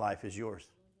 and my life is yours.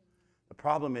 The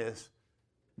problem is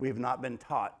we have not been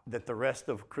taught that the rest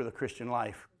of the Christian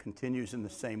life continues in the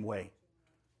same way.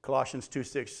 Colossians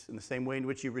 2:6, in the same way in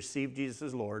which you received Jesus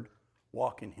as Lord,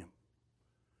 walk in him.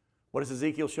 What has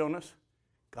Ezekiel shown us?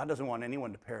 God doesn't want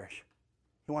anyone to perish.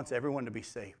 He wants everyone to be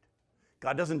saved.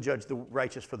 God doesn't judge the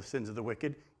righteous for the sins of the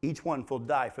wicked. Each one will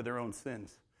die for their own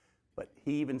sins. But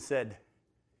he even said,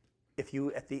 if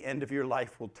you at the end of your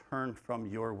life will turn from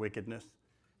your wickedness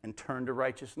and turn to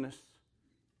righteousness,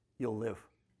 you'll live.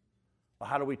 Well,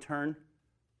 how do we turn?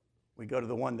 We go to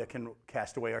the one that can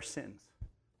cast away our sins,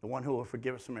 the one who will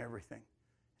forgive us from everything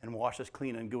and wash us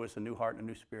clean and give us a new heart and a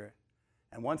new spirit.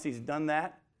 And once he's done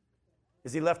that,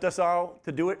 has he left us all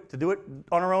to do it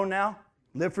on our own now?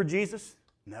 Live for Jesus?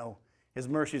 No. His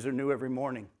mercies are new every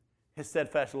morning. His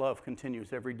steadfast love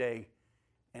continues every day.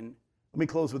 And let me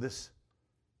close with this.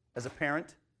 As a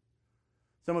parent,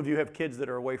 some of you have kids that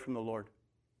are away from the Lord.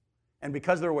 And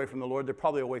because they're away from the Lord, they're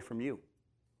probably away from you.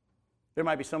 There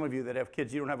might be some of you that have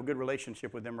kids, you don't have a good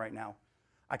relationship with them right now.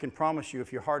 I can promise you,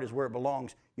 if your heart is where it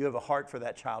belongs, you have a heart for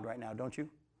that child right now, don't you?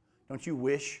 Don't you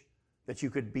wish that you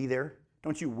could be there?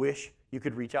 Don't you wish you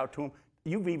could reach out to them?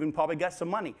 You've even probably got some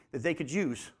money that they could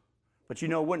use. But you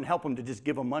know, it wouldn't help them to just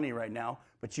give them money right now.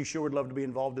 But you sure would love to be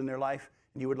involved in their life,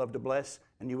 and you would love to bless,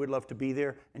 and you would love to be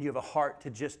there, and you have a heart to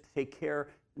just take care,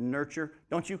 nurture,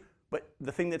 don't you? But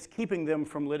the thing that's keeping them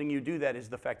from letting you do that is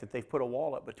the fact that they've put a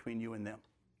wall up between you and them.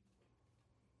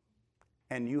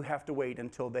 And you have to wait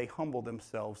until they humble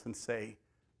themselves and say,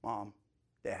 Mom,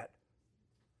 Dad,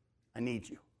 I need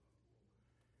you.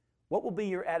 What will be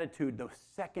your attitude the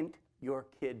second your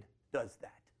kid does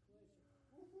that?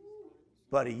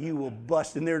 Buddy, you will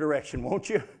bust in their direction, won't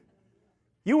you?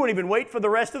 You won't even wait for the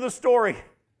rest of the story.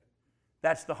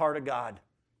 That's the heart of God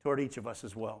toward each of us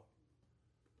as well.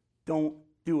 Don't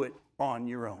do it on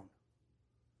your own.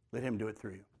 Let him do it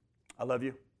through you. I love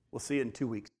you. We'll see you in 2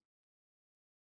 weeks.